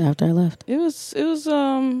 How was it after I left? It was It was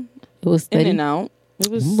in steady. and out. It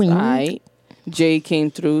was Ring. alright. Jay came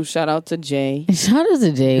through. Shout out to Jay. Shout out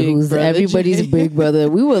to Jay, Big who's brother everybody's Jay. big brother.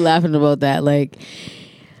 We were laughing about that. Like,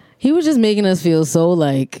 he was just making us feel so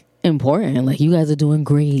like important. Like, you guys are doing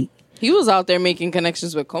great. He was out there making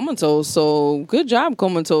connections with Comatose, so good job,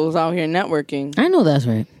 Comatose, out here networking. I know that's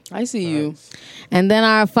right. I see you. And then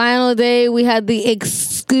our final day, we had the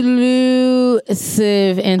exclusive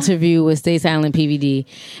interview with Stay Silent PVD,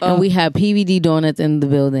 and we had PVD Donuts in the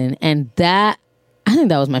building, and that I think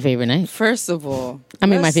that was my favorite night. First of all, I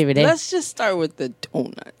mean, my let's- favorite day. Let's just start with the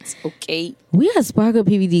donuts, okay? We had Sparkle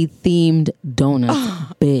PVD themed donuts,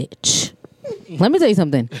 bitch. Let me tell you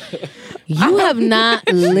something. You have not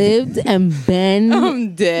lived and been.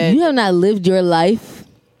 I'm dead. You have not lived your life.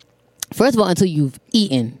 First of all, until you've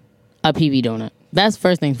eaten a PV donut. That's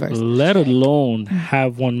first things first. Let alone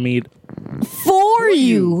have one made. For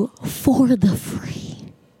you, for the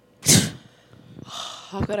free,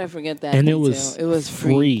 How could I forget that? And it detail? was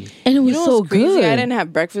free. free. and it was You know so what's crazy? good. I didn't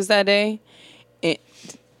have breakfast that day.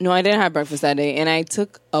 No, I didn't have breakfast that day, and I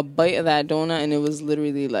took a bite of that donut, and it was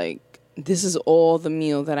literally like, this is all the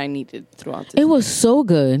meal that I needed throughout the It was so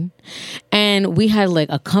good. And we had like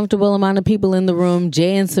a comfortable amount of people in the room.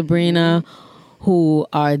 Jay and Sabrina, who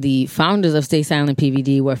are the founders of Stay Silent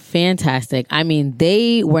PVD, were fantastic. I mean,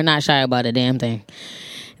 they were not shy about a damn thing.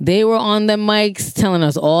 They were on the mics telling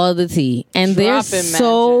us all the tea. And they're Dropping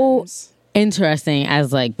so gems. interesting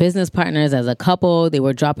as like business partners, as a couple. They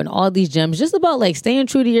were dropping all these gems just about like staying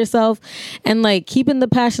true to yourself and like keeping the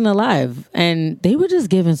passion alive. And they were just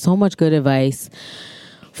giving so much good advice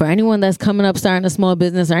for anyone that's coming up starting a small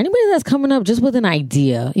business, or anybody that's coming up just with an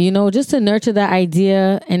idea, you know, just to nurture that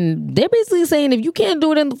idea. And they're basically saying, if you can't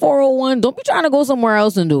do it in the 401, don't be trying to go somewhere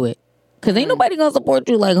else and do it, because ain't nobody gonna support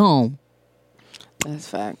you like home. That's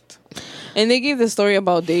fact. And they gave the story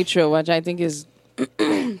about Daytro, which I think is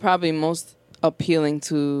probably most appealing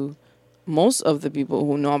to most of the people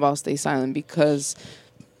who know about Stay Silent, because,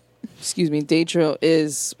 excuse me, Daytro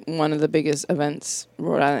is one of the biggest events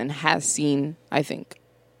Rhode Island has seen, I think.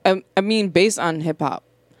 I mean, based on hip hop.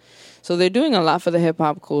 So they're doing a lot for the hip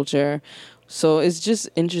hop culture. So it's just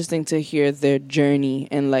interesting to hear their journey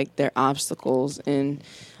and like their obstacles. And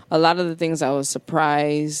a lot of the things I was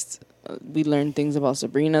surprised. We learned things about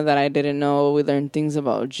Sabrina that I didn't know. We learned things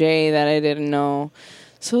about Jay that I didn't know.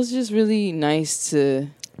 So it's just really nice to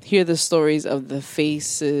hear the stories of the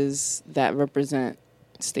faces that represent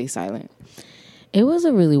Stay Silent. It was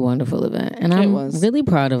a really wonderful event, and I'm was. really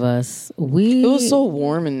proud of us. It was so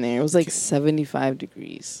warm in there. It was like 75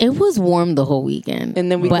 degrees. It was warm the whole weekend,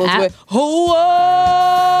 And then we But go to af- it. Ho,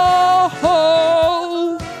 oh,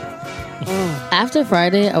 oh. After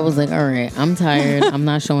Friday, I was like, all right, I'm tired. I'm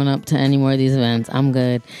not showing up to any more of these events. I'm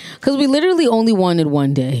good. Because we literally only wanted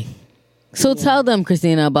one day. So tell them,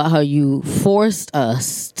 Christina, about how you forced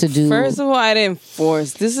us to do. First of all, I didn't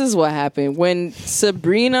force. This is what happened. When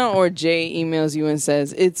Sabrina or Jay emails you and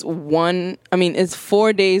says it's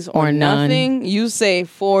 4 days or none. nothing, you say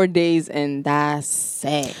 4 days and that's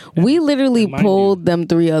it. We literally Mind pulled them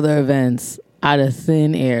 3 other events out of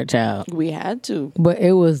thin air, child. We had to. But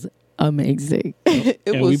it was amazing. It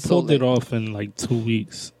And was we so pulled it lit. off in like 2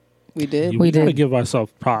 weeks. We did. We gotta did. give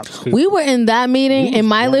ourselves props. 'cause We were in that meeting We in was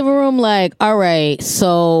my drunk. living room, like, all right,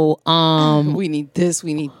 so We need this.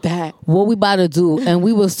 We need that. what we about to do? And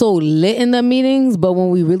we were so lit in the meetings, but when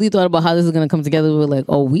we really thought about how this is gonna come together, we were like,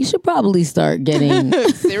 oh, we should probably start getting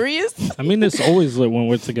Serious? I mean, it's always lit when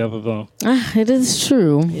we're together, though. It is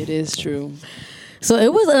true. It is true. So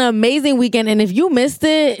it was an amazing weekend, and if you missed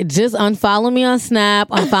it, just unfollow me on Snap,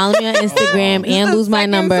 unfollow me on Instagram, and lose my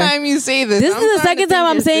number. This is the second time you say this. This I'm is the starting second to time think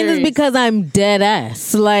I'm you're saying this serious. because I'm dead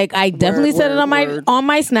ass. Like, I definitely said it on my word. on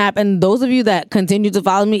my Snap, and those of you that continue to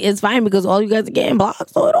follow me, it's fine because all you guys are getting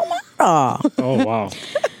blocked, so it don't matter. Oh, wow.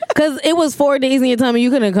 Because it was 4 days in your time, and you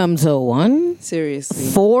couldn't come to one.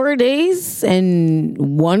 Seriously. 4 days, and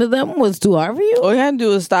one of them was too hard for you. All you had to do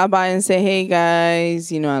was stop by and say, hey,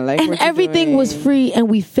 guys, I like And what you're everything was doing. free, and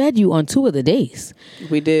we fed you on 2 of the days.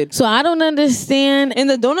 We did. So I don't understand. And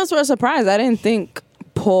the donuts were a surprise. I didn't think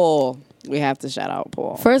Paul, we have to shout out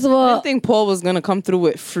Paul. First of I all, didn't think Paul was going to come through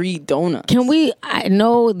with free donuts. can we? I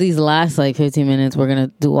know these last like 15 minutes, we're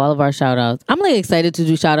gonna do all of our shout outs. I'm like excited to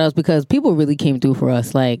do shout outs because people really came through for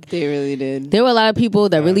us. Like, They really did. there were a lot of people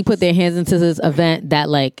that really put their hands into this event that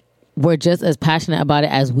like were just as passionate about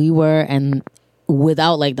it as we were, and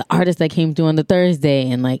without like the artists that came through on the Thursday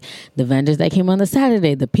and like the vendors that came on the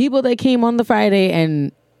Saturday, the people that came on the Friday,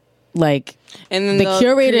 and like And then the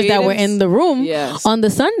curators that were creatives- in the room Yes. on the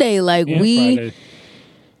Sunday, like And we Friday.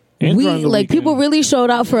 And we during the like people weekend. really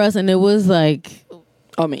showed out for us, and it was like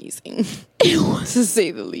amazing. It was, to say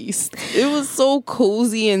the least. It was so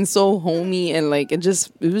cozy and so homey, and like it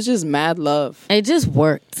was just mad love. it just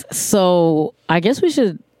worked. So I guess we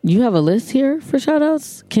should. You have a list here for shout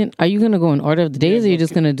outs? Are you gonna go in order of the days, or are you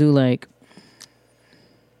just gonna do like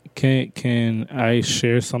Can I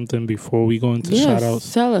share something before we go into shout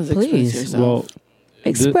outs? Tell us, Please. express yourself. Well,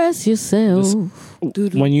 express yourself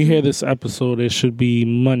when you hear this episode, it should be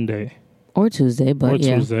Monday or Tuesday, but or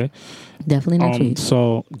yeah, Tuesday. definitely next week.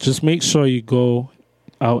 So just make sure you go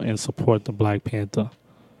out and support the Black Panther.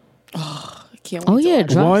 I can't wait Oh to yeah, it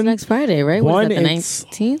order. drops One- next Friday, right? What is one, that, the it's-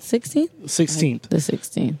 19th, 16th? 16th. The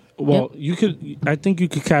 16th. Well, you could. I think you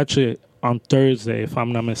could catch it on Thursday, if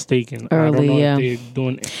I'm not mistaken. I Early, don't know yeah. if they're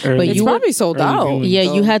doing early. It's you were- probably sold early out. viewing. Yeah,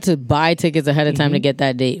 So- you had to buy tickets ahead of time to get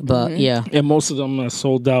that date, but yeah. And most of them are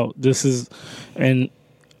sold out. This is, and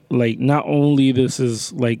like not only this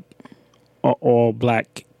is like a all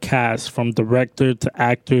black cast from director to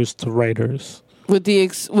actors to writers. with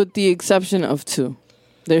the exception of 2.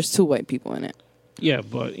 There's 2 white people in it. Yeah,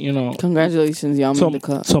 but you know, Congratulations, y'all made the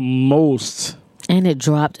cut. to most, And it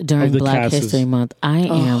dropped during Of the Black cast is- History Month. I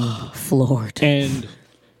am floored. and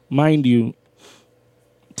mind you,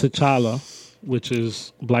 T'Challa, which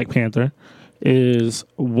is Black Panther, is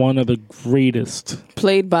one of the greatest.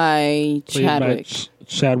 Played by Played Chadwick. by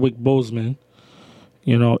Chadwick Boseman,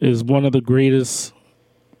 you know, is one of the greatest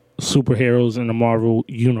superheroes in the Marvel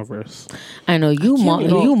universe. I know you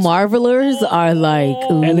you marvelers are like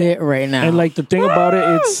lit right now. And like the thing about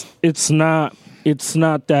it, it's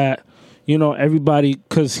not that, you know, everybody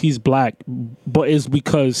because he's black, but it's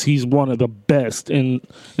because he's one of the best in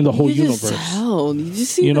the whole You just universe. tell. You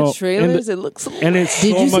just see You the know, trailers. It looks. And it's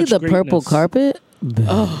Did so you see much the purple greatness. carpet?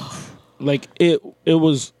 Like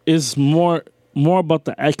it's more about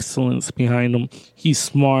the excellence behind him. He's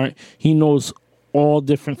smart. He knows all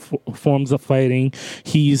different forms of fighting.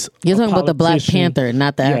 He's You're a talking about the Black politician. Panther,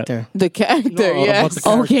 not the Yeah. actor. The character, No, yes. about the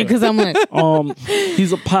character. Okay, because I'm like,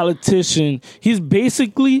 He's a politician. He's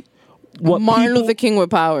basically what Martin people, Luther King with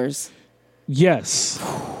powers. Yes.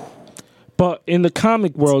 But in the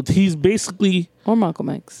comic world, he's basically Or Malcolm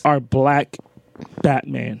X. our black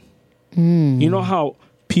Batman. You know how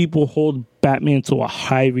people hold Batman to a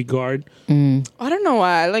high regard? I don't know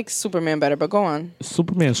why. I like Superman better, but go on.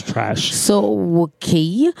 Superman's trash. so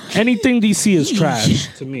okay. Anything DC is trash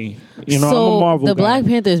to me. You know, So I'm a Marvel the guy. Black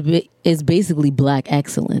Panther is basically black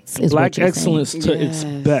excellence. Is Black what you're excellence to its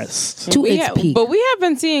Yes. best. To its peak. But we have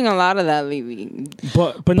been seeing a lot of that lately.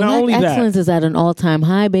 But saying. not Black only excellence that, is at an all-time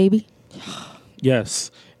high, baby.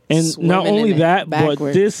 yes. And Swimming not only in it that, but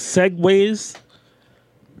backwards. this segues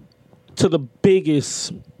to the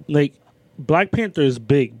biggest, like, Black Panther is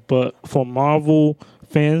big, but for Marvel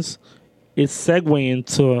fans, it's segueing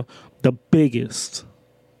to the biggest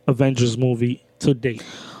Avengers movie to date,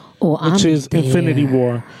 Oh, which I'm is there. Infinity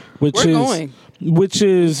War, which We're is going.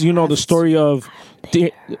 you know the story of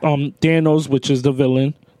Thanos, which is the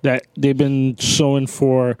villain that they've been showing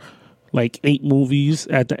for like 8 movies.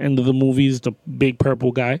 At the end of the movies, the big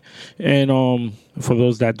purple guy, and for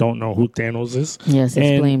those that don't know who Thanos is, Yes, and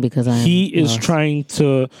explain because he is lost. trying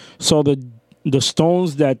to. So the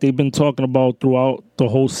stones that they've been talking about throughout the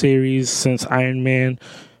whole series since Iron Man,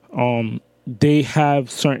 they have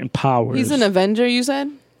certain powers. He's an Avenger, you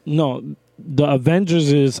said? No, the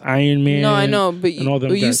Avengers is Iron Man. No, I know, but and all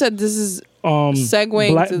them you guys. said this is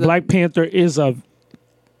segueing to the... Black Panther is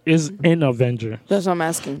an Avenger, That's what I'm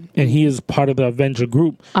asking. and he is part of the Avenger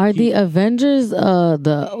group. Are the Avengers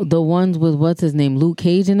the ones with what's his name, Luke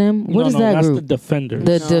Cage in them? What is that that's group? the Defenders.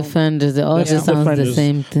 The No. Defenders. It all That's just the sounds the Defenders.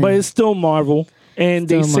 same thing. But it's still Marvel, and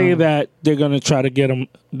they Still say Marvel. that they're gonna try to get him.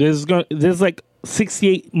 There's like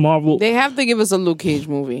 68 Marvel. They have to give us a Luke Cage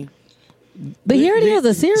movie. But he already they- has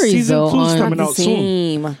a series season though 2's on coming Not out the soon.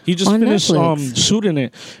 same. He just on finished Netflix. shooting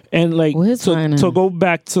it, and like Well, it's fine to now. go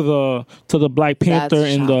back to the Black Panther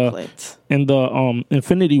That's and chocolate. the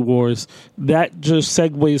Infinity Wars, that just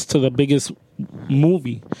segues to the biggest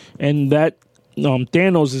movie, and that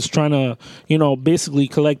Thanos is trying to basically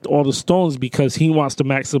collect all the stones because he wants the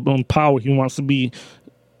maximum power. He wants to be,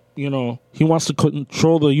 he wants to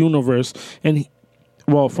control the universe, and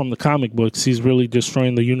well, from the comic books, he's really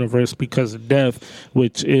destroying the universe because of death,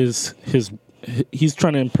 which is he's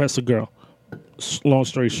trying to impress a girl. Long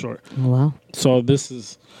story short. Wow. So this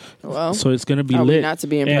is Well, so it's gonna be are we lit. not to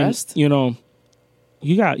be And, impressed? you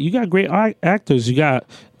got great actors. You got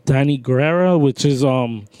Danny Guerrera, which is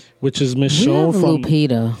Michonne from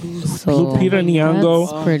Lupita. So Lupita Nyong'o.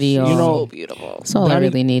 that's pretty. You know, So beautiful. that's all I Danny-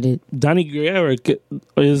 really needed. Danny Guerrera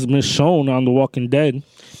is Michonne on The Walking Dead.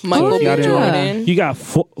 Michael B. You got- Jordan. You got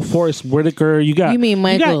Forrest Whitaker. You got You mean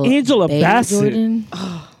Michael? You got Angela Bay Bassett. Jordan?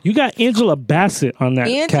 You got Angela Bassett on that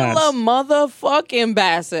Angela cast. motherfucking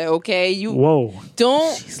Bassett. Okay, you Whoa.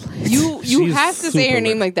 don't you She's have to say her super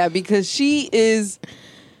name lit. like that because she is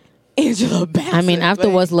Angela Bassett. I mean, after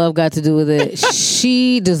like, what's love got to do with it,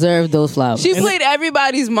 she deserved those flowers. she played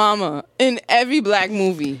everybody's mama in every black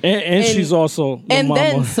movie. And she's also the and mama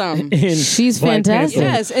then some. in She's Black fantastic.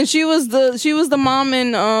 Panther. Yes, and she was the mom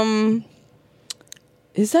in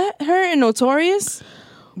is that her in Notorious?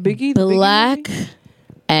 Biggie? the Biggie Black movie?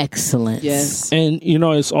 excellence. Yes. And you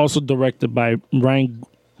know, it's also directed by Ryan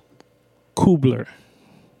Coogler.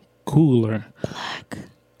 Black.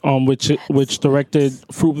 Which directed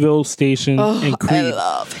Fruitvale Station and I Creed.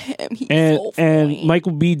 love him. He's And so funny.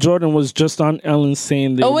 Michael B. Jordan was just on Ellen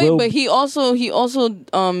saying that. Oh wait, but he also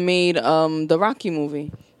made the Rocky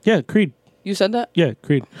movie. yeah, Creed. You said that? Yeah,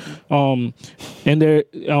 Creed. And there,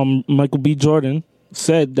 Michael B. Jordan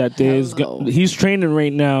said that Hello. he's training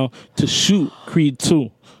right now to shoot Creed 2.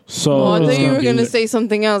 So Oh, I it's thought you were be gonna lit. say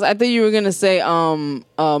something else. I thought you were gonna say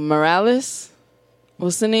Morales.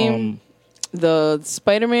 What's the name? The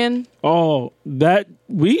Spider-Man. Oh, that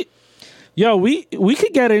we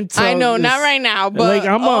could get into. I know, this. not right now, but Like,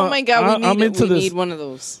 oh my god, I'm we into this. need one of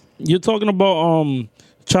those. You're talking about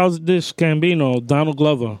Childish Gambino, Donald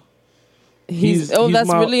Glover. He's That's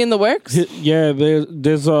my- really in the works. Yeah,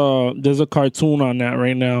 there's a cartoon on that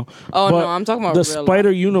right now. Oh, But no, I'm talking about the real Spider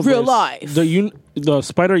life. Universe. Real life. The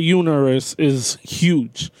Spider Universe is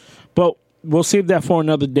huge, but we'll save that for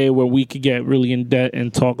another day where we could get really in depth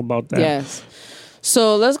and talk about that. Yes.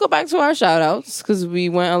 So let's go back to our shout outs because we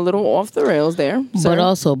went a little off the rails there. But Sir?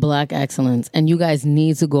 also Black excellence. And you guys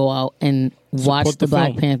need to go out and watch Support the the Black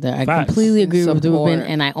film. Panther. I Facts. completely agree with Support. Ruben.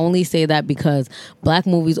 And I only say that because black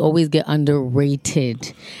movies always get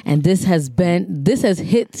underrated. And this has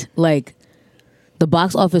hit like the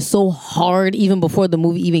box office so hard even before the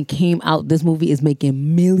movie even came out. This movie is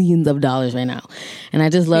making millions of dollars right now. And I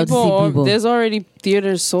just love to see people. There's already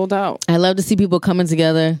theaters sold out I love to see people coming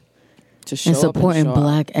together to show and up supporting show out.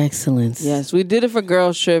 Black excellence. Yes, we did it for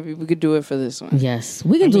Girls Trip. We could do it for this one. Yes.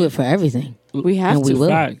 We can do it for everything. We have And to. we will.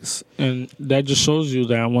 Facts, and that just shows you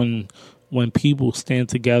that when people stand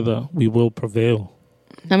together, we will prevail.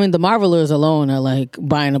 I mean, the Marvelers alone are like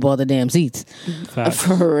buying up all the damn seats. Facts.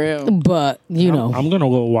 For real. But, you know, I'm gonna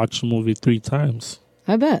go watch the movie 3 times.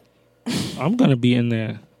 I bet. I'm gonna be in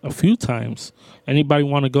there a few times. Anybody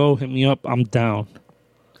want to go? Hit me up. I'm down.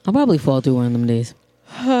 I'll probably fall through one of them days.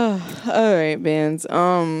 All right, bands.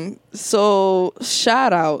 So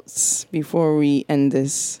shout outs before we end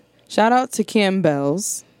this. Shout out to Cam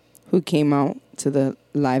Bells, who came out to the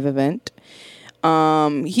live event.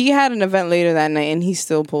 He had an event later that night and he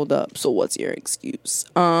still pulled up. So what's your excuse?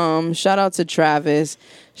 Shout out to Travis.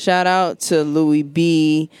 Shout out to Louis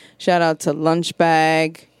B. Shout out to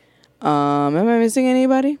Lunchbag. Am I missing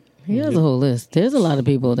anybody He has a whole list. There's a lot of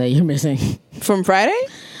people that you're missing. from Friday?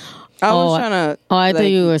 I was trying to. Oh, I thought like-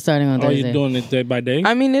 you were starting on Are Thursday. you doing it day by day?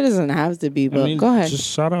 I mean, it doesn't have to be, but go ahead. Just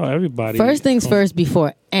shout out everybody. First things first,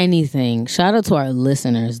 before anything, shout out to our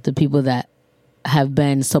listeners, the people that have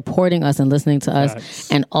been supporting us and listening to us, Facts.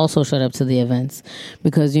 and also shut up to the events.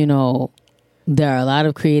 Because, you know, there are a lot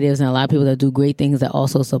of creatives and a lot of people that do great things that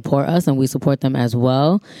also support us, and we support them as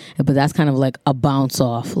well. But that's kind of like a bounce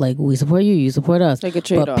off. Like, we support you, you support us. Like a but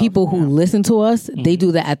trade-off. people who listen to us, they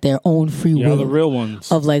do that at their own free Yeah, will. the real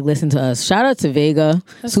ones. Of like listen to us. Shout out to Vega,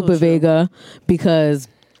 That's Super so true. Vega, because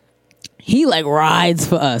he like rides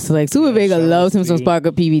for us. Like Super Vega shout loves out him to some you. Spark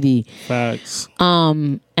Up PVD. Facts.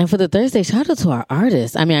 And for the Thursday, shout out to our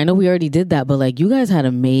artists. I mean, I know we already did that, but like you guys had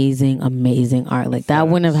amazing art. Like that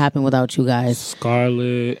wouldn't have happened without you guys.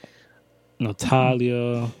 Scarlett,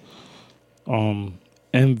 Natalia,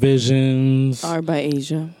 Envisions, Art by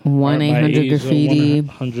Asia. 1-800 Graffiti.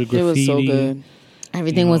 100 Graffiti. It was so good.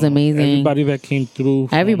 Everything You was know, amazing. Everybody that came through.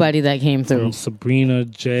 Everybody that came through. From Sabrina,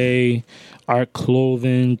 Jay, Art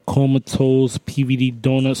Clothing, Comatose, PVD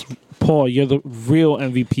Donuts. Paul, you're the real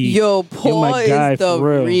MVP. Yo, Paul my guy, is the for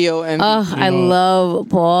real. real MVP. I know. love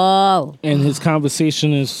Paul. And his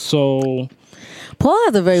conversation is so... Paul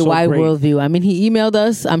has a very So wide great. worldview. I mean, he emailed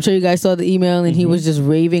us. I'm sure you guys saw the email, and he Mm-hmm. was just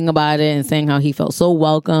raving about it and saying how he felt so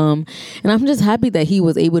welcome. And I'm just happy that he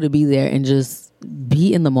was able to be there and just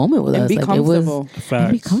be in the moment with And us. be Like, comfortable. It was, and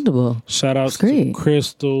be Facts. comfortable. Shout out It's great. to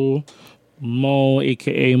Crystal, Mo,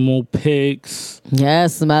 aka Mo Picks.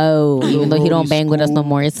 Yes, Mo. Even though he don't bang with us no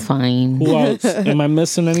more, it's fine. Who else? Am I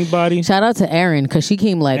missing anybody? Shout out to Erin, because she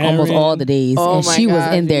came like almost Erin. all the days. Oh and my she was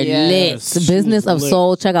God, in there yes. lit. She Business was of lit.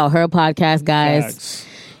 Soul. Check out her podcast, guys. Facts.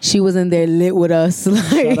 She was in there lit with us.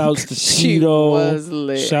 Shout outs to She Tito. was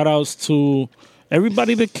lit. Shout outs to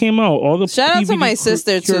everybody that came out. All the Shout out to PVD my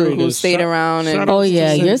sister too, who curators. stayed around and shout Oh outs to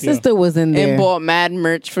yeah, your Cynthia. sister was in there. and bought mad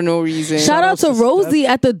merch for no reason. Shout out to Rosie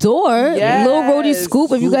at the door. Yes. Lil Rhodey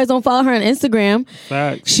Scoop. If you guys don't follow her on Instagram,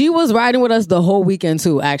 Facts. she was riding with us the whole weekend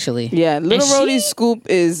too, actually. Yeah, Little And Rhodey she- Scoop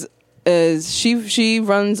is she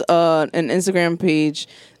runs an Instagram page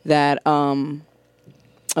that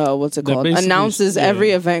what's it That called, basically- announces yeah.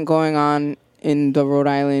 every event going on in the Rhode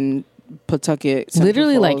Island, Pawtucket, Central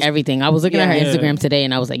Literally like Falls. everything. I was looking at her Yeah. Instagram today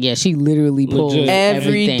and I was like, yeah, she literally pulls Legit. every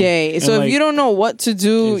everything. day. So And, if like- you don't know what to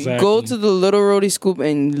do, Exactly. go to the Little Rhodey Scoop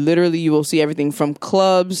and literally you will see everything from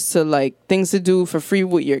clubs to like things to do for free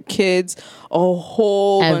with your kids, a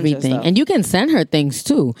whole Everything. bunch of stuff. And you can send her things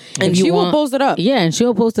too. And If she you will want- post it up. Yeah, and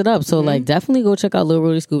she'll post it up. So like definitely go check out Lil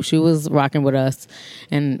Rhodey Scoop. She was rocking with us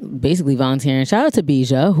and basically volunteering. Shout out to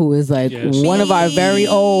Bija, who is like Yes. one of our very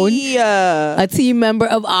own, Yeah. a team member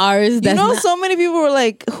of ours. You That's know, not- so many people were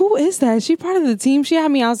like, "Who is that? Is she part of the team?" She had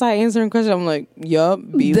me outside answering questions. I'm like, "Yup,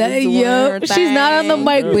 yup. She's not on the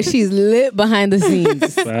mic, but she's lit behind the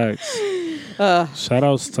scenes. Facts. Shout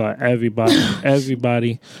outs to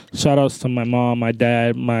everybody. Shout outs to my mom, my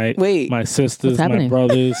dad, my sisters, What's my happening?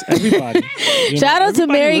 brothers, everybody. You Shout know, out to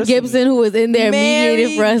everybody Mary listening. Gibson, who was in there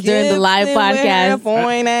mediating for us during the live podcast.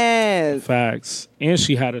 Point ass. Facts. And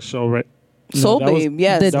she had a show right. Soul that was- Babe,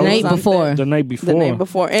 yes, The that was night on before. there. The night before. The night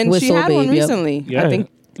before, and With she Soul had one Babe, yep. recently. Yeah. I think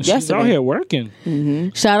She's yesterday. out here working.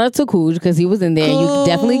 Shout out to Cooj because he was in there and you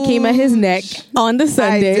definitely came at his neck on the I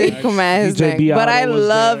Sunday. did come at his DJ neck, but I Beato was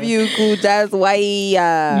love there. you, cool. That's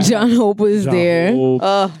why. John Hope was John there.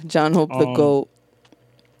 Hope. John Hope the goat.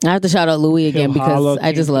 I have to shout out Louis again Hill Holla because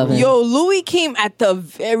I just came love him. Yo, Louis came at the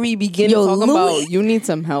very beginning Yo, talking Louis- about you need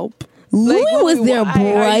some help. Louis Like, was there why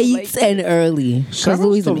are you bright like and early. Shout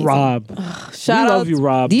Louis outs to amazing. Rob. Shout we out love you,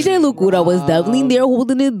 Rob. DJ Lucuda was definitely there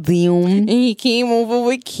holding it down. And he came over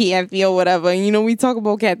with Kathy or whatever. And you know, we talk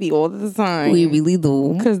about Kathy all the time. We really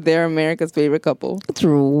do. Because they're America's favorite couple.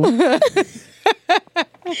 True.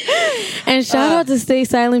 And shout out to Stay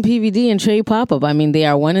Silent PVD and Trey Pop-Up. I mean, they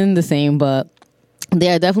are one and the same, but they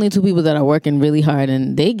are definitely two people that are working really hard.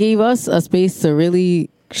 And they gave us a space to really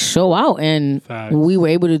show out, and Facts. we were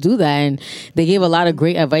able to do that. And they gave a lot of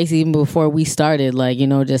great advice even before we started, like, you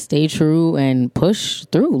know, just stay true and push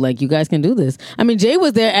through. Like, you guys can do this. I mean, Jay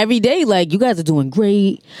was there every day, like, you guys are doing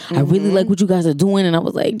great. I really like what you guys are doing. And I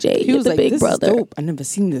was like, Jay, He you're was the like, big this brother. is dope. I never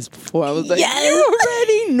seen this before. I was like, Yes. you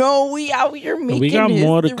already know we out here making We got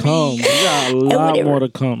more to history. come. We got a lot more to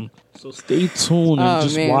come. So stay tuned and Oh,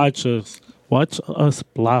 just man. watch us. Watch us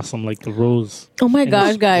blossom like the rose. Oh my in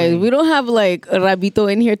gosh, the guys, spring. we don't have like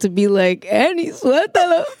Rabito in here to be like, Annie,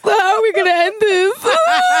 suéltalo. So how are we gonna end this?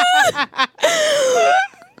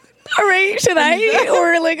 All right, should I?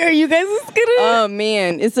 Or like, are you guys gonna? Oh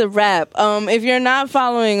man, it's a wrap. If you're not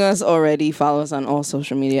following us already, follow us on all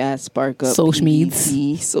social media at SparkUp.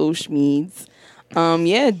 Socialmeds. Socialmeds.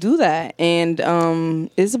 Yeah, do that. And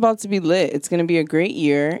it's about to be lit. It's gonna be a great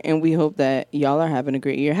year, and we hope that y'all are having a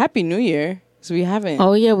great year. Happy New Year. So we haven't.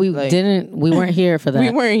 Oh yeah, we Like- we weren't here for that.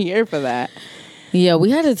 We weren't here for that. Yeah,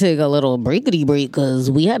 we had to take a little breakity break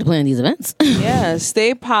because we had to plan these events. Yeah,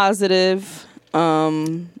 stay positive.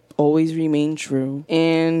 Always remain true.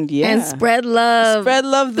 And yeah. And spread love. Spread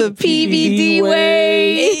love the PVD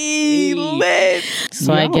way. Hey, lit.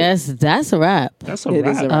 So I guess that's a wrap. That's a It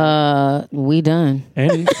is a wrap. wrap. We done.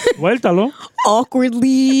 And suéltalo.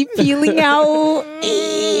 Awkwardly feeling out.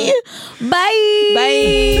 Bye.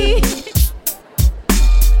 Bye.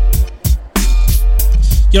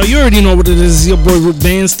 Yo, you already know what it is. It's your boy Rick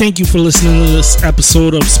Bands. Thank you for listening to this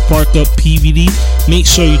episode of Spark Up PVD. Make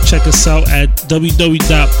sure you check us out at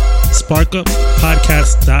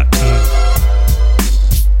www.sparkuppodcast.com.